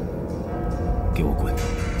给我滚！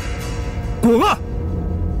滚啊！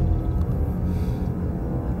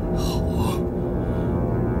好啊，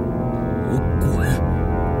我滚！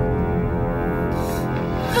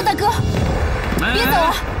陆大哥，别走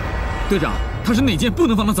啊！队长，他是内奸，不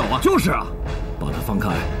能放他走啊！就是啊，把他放开！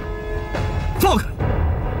放开！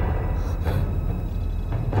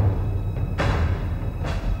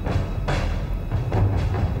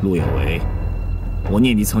陆有为，我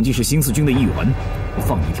念你曾经是新四军的一员，我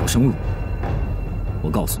放你一条生路。我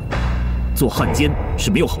告诉你，做汉奸是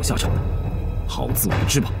没有好下场的，好自为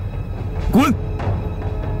之吧。滚！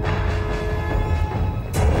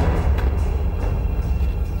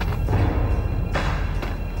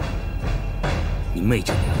你昧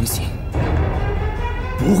着良心，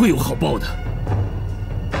不会有好报的。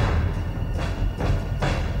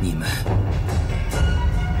你们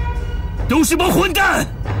都是帮混蛋！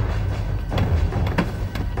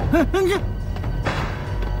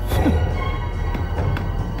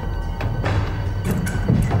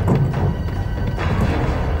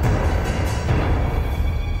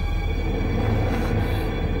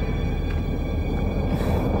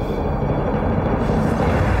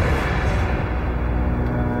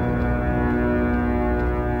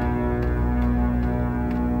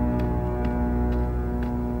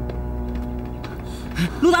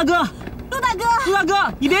陆大哥，陆大哥，陆大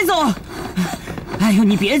哥，你别走！哎呦，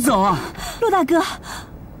你别走啊！陆大哥，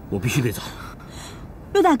我必须得走。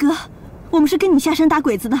陆大哥，我们是跟你下山打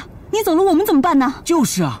鬼子的，你走了我们怎么办呢？就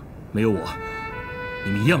是啊，没有我，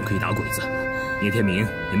你们一样可以打鬼子。聂天明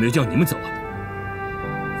也没有叫你们走啊。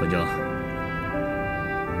反正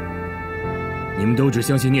你们都只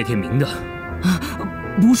相信聂天明的。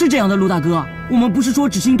不是这样的，陆大哥，我们不是说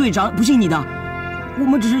只信队长不信你的，我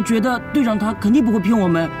们只是觉得队长他肯定不会骗我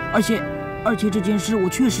们，而且这件事我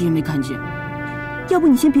确实也没看见。要不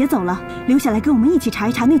你先别走了，留下来跟我们一起查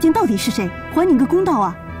一查那件到底是谁，还你个公道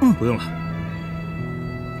啊！不用了，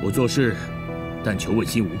我做事但求问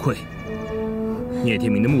心无愧。聂天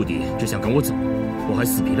明的目的只想赶我走，我还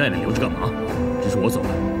死皮赖脸留着干嘛？只是我走了，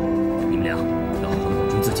你们俩要好好的保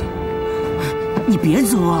重自己。你别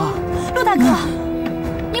走啊，陆大哥，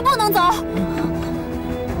你不能走。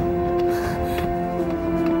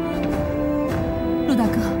陆大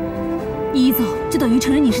哥，你一走就等于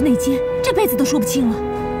承认你是内奸，这辈子都说不清了。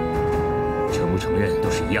承不承认都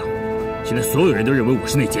是一样，现在所有人都认为我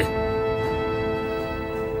是内奸。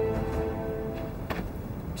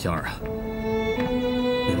香儿啊，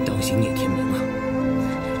你要当心聂天明啊！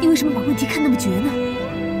你为什么把问题看那么绝呢？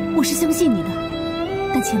我是相信你的，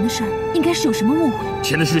但钱的事儿应该是有什么误会。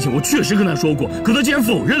钱的事情我确实跟他说过，可他竟然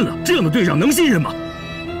否认了，这样的队长能信任吗？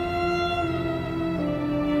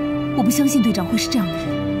我不相信队长会是这样的人。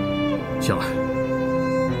香儿，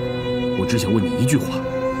我只想问你一句话，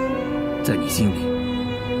在你心里，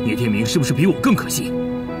聂天明是不是比我更可信？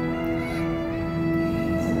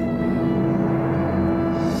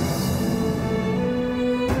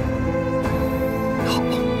好，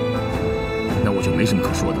那我就没什么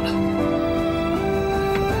可说的了。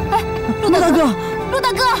哎，陆大哥，陆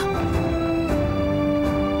大哥！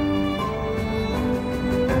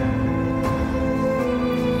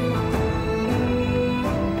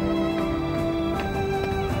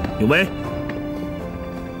有为，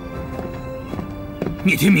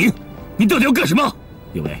聂天明，你到底要干什么？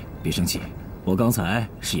有为，别生气，我刚才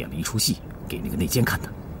是演了一出戏给那个内奸看的。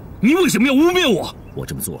你为什么要污蔑我？我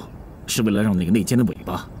这么做是为了让那个内奸的尾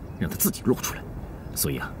巴让他自己露出来，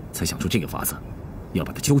所以啊，才想出这个法子，要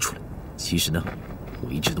把他揪出来。其实呢，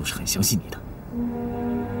我一直都是很相信你的。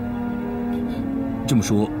这么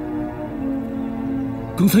说，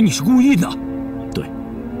刚才你是故意的？对，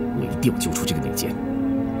我一定要揪出这个内奸。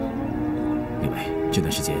另外，这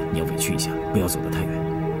段时间你要委屈一下，不要走得太远，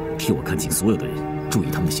替我看紧所有的人，注意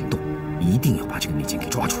他们的行动，一定要把这个内奸给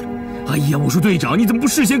抓出来。哎呀，我说队长，你怎么不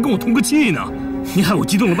事先跟我通个气呢？你害我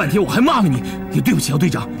激动了半天，我还骂了你，也对不起啊，队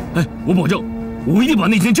长。哎，我保证，我一定把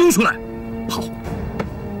内奸揪出来。好。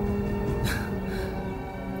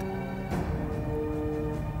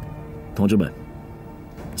同志们，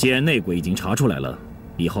既然内鬼已经查出来了，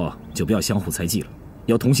以后啊就不要相互猜忌了，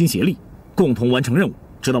要同心协力，共同完成任务，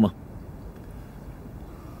知道吗？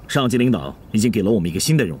上级领导已经给了我们一个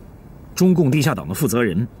新的任务，中共地下党的负责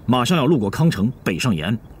人马上要路过康城，北上延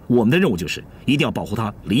安。我们的任务就是一定要保护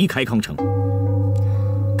他离开康城。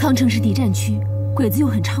康城是敌占区，鬼子又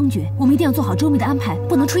很猖獗，我们一定要做好周密的安排，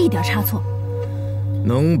不能出一点差错。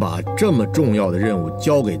能把这么重要的任务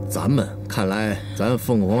交给咱们，看来咱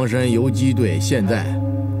凤凰山游击队现在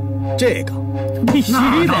这个必须的。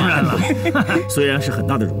那当然了，虽然是很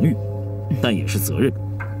大的荣誉，但也是责任。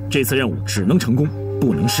这次任务只能成功，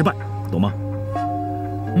不能失败，懂吗？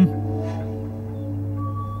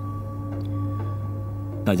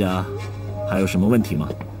大家还有什么问题吗？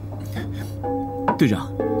队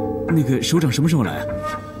长，那个首长什么时候来啊？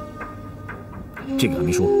这个还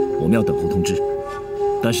没说，我们要等候通知。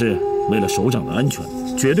但是为了首长的安全，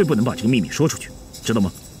绝对不能把这个秘密说出去，知道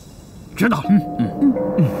吗？知道。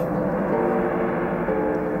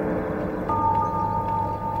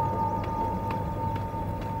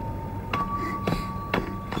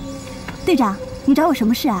队长，你找我什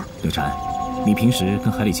么事啊？刘禅，你平时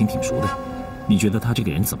跟海里清挺熟的，你觉得他这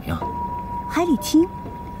个人怎么样？海里清，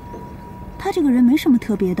他这个人没什么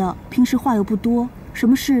特别的，平时话又不多，什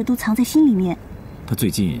么事都藏在心里面。他最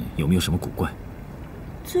近有没有什么古怪？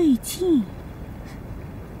最近，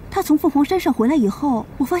他从凤凰山上回来以后，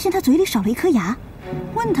我发现他嘴里少了一颗牙。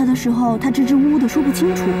问他的时候，他支支吾吾的说不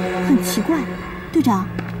清楚，很奇怪。队长，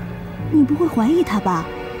你不会怀疑他吧？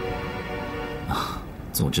啊，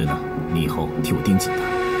总之呢，你以后替我盯紧他，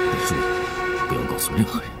你注意，不要告诉任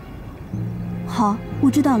何人。好，我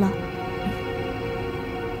知道了。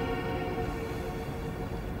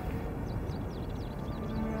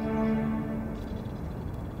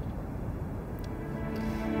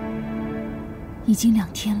已经2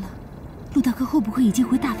天了，陆大哥会不会已经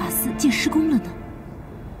回大法寺见师公了呢？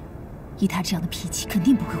以他这样的脾气，肯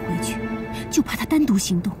定不会回去，就怕他单独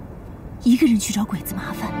行动，一个人去找鬼子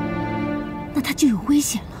麻烦，那他就有危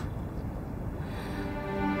险了。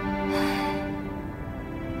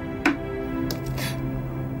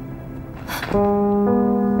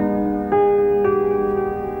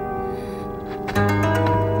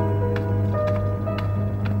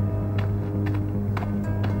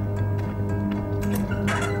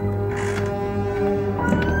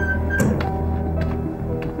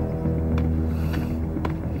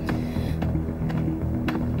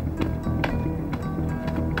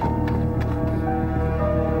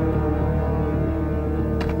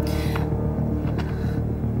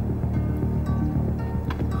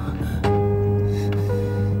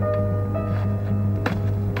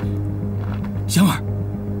香儿，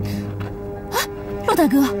陆大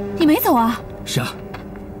哥，你没走啊？是啊，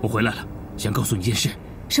我回来了，想告诉你一件事。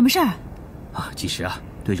什么事儿？啊，其实啊，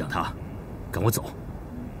队长他赶我走，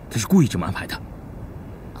他是故意这么安排的。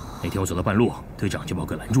那天我走到半路，队长就把我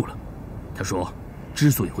给拦住了。他说，之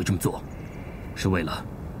所以会这么做，是为了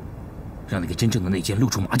让那个真正的内奸露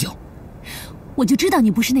出马脚。我就知道你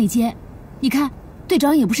不是内奸，你看，队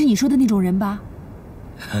长也不是你说的那种人吧？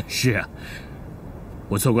是啊，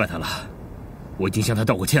我错怪他了。我已经向他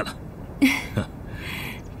道过歉了，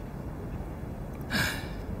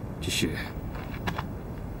只是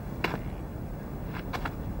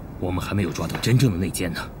我们还没有抓到真正的内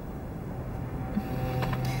奸呢。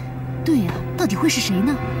对呀，到底会是谁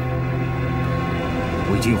呢？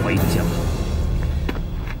我已经有怀疑对象了，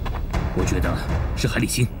我觉得是海里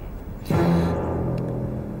清。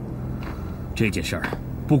这件事儿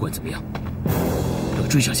不管怎么样，要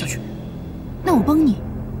追查下去。那我帮你。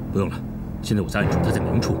不用了。现在我在暗处，他在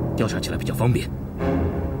明处，调查起来比较方便。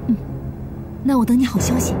那我等你好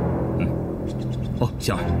消息。哦，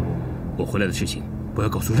香儿，我回来的事情不要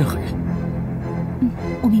告诉任何人。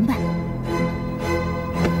我明白。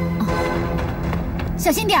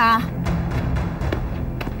小心点啊！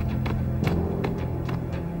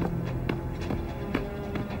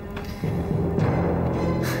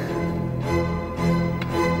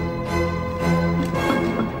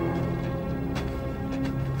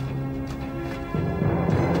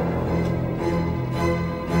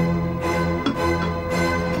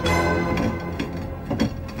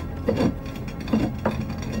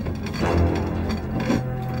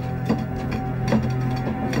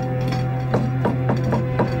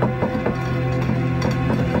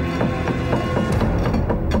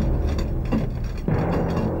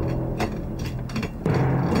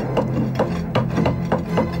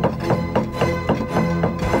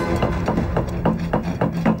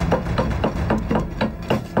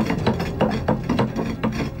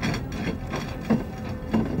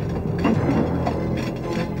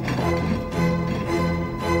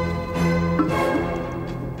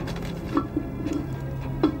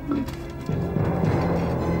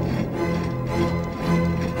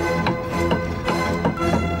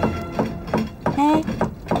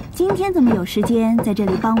今天怎么有时间在这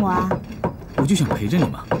里帮我啊？我就想陪着你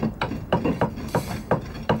嘛。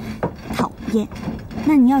讨厌，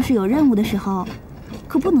那你要是有任务的时候，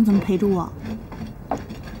可不能这么陪着我。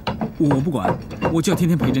我不管，我就要天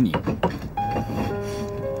天陪着你。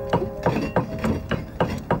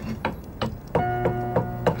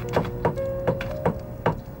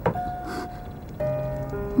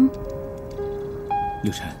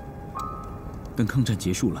六禅，等抗战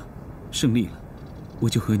结束了，胜利了，我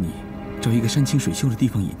就和你找一个山清水秀的地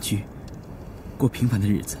方隐居，过平凡的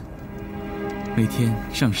日子。每天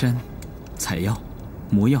上山采药、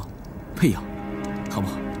磨药、配药，好不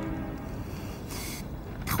好？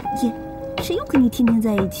讨厌，谁又跟你天天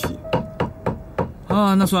在一起？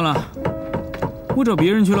啊，那算了，我找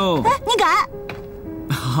别人去喽。哎，你敢？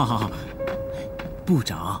哈哈哈，不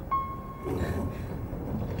找，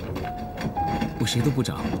我谁都不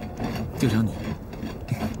找，就找你。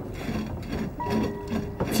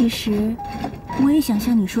其实我也想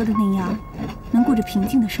像你说的那样，能过着平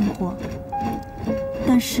静的生活。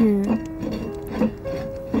但是，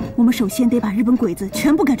我们首先得把日本鬼子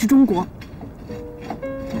全部赶出中国。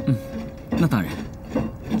那当然。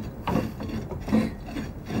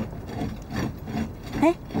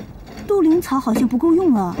哎，杜陵草好像不够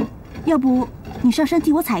用了，要不你上山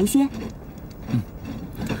替我采一些？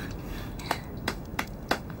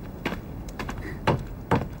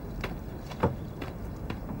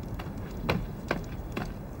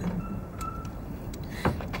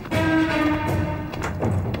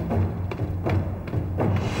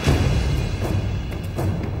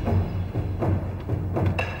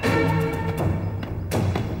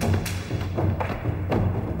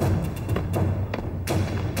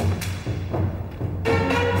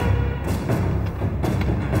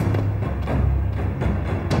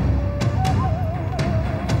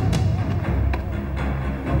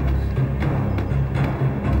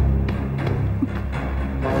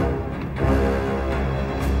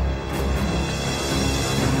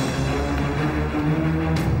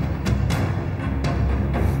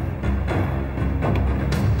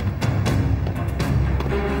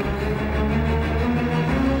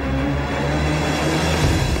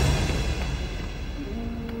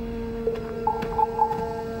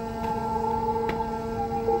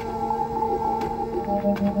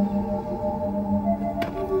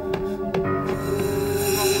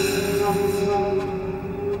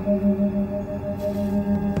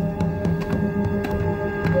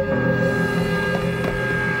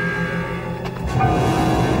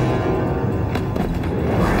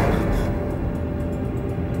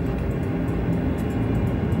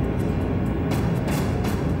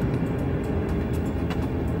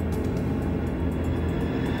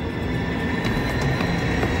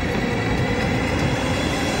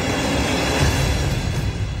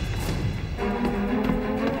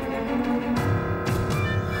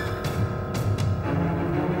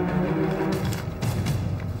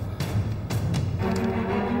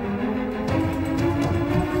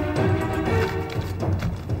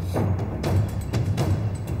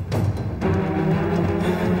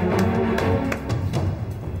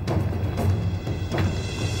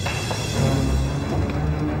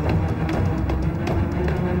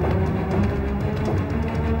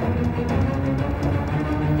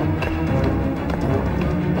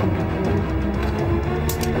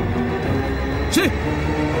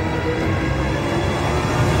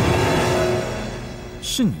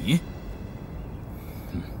是你？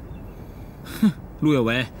哼，陆有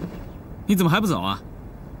为，你怎么还不走啊？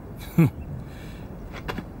哼，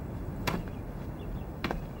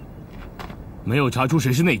没有查出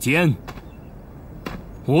谁是内奸，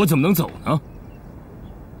我怎么能走呢？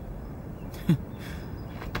哼，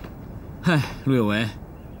嗨，陆有为，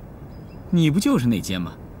你不就是内奸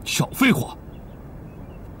吗？少废话！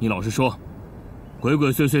你老实说，鬼鬼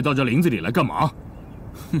祟祟到这林子里来干嘛？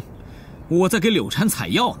哼，我在给柳蝉采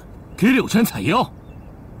药呢。给柳蝉采药？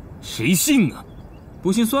谁信啊？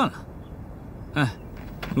不信算了。哎，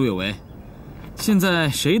陆有为，现在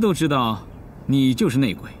谁都知道你就是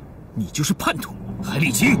内鬼，你就是叛徒，还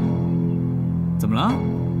沥青。怎么了？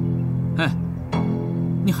哎，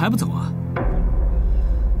你还不走啊？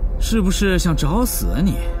是不是想找死啊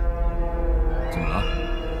你？怎么了？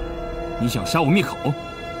你想杀我灭口？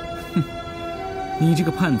哼，你这个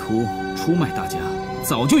叛徒出卖大家，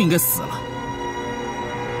早就应该死了。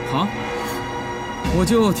好，我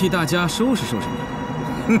就替大家收拾收拾你。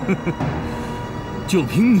就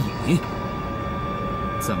凭你？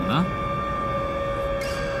怎么了？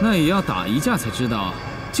那也要打一架才知道，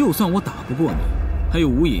就算我打不过你，还有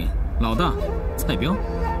吴影、老大、蔡彪，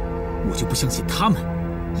我就不相信他们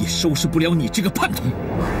也收拾不了你这个叛徒。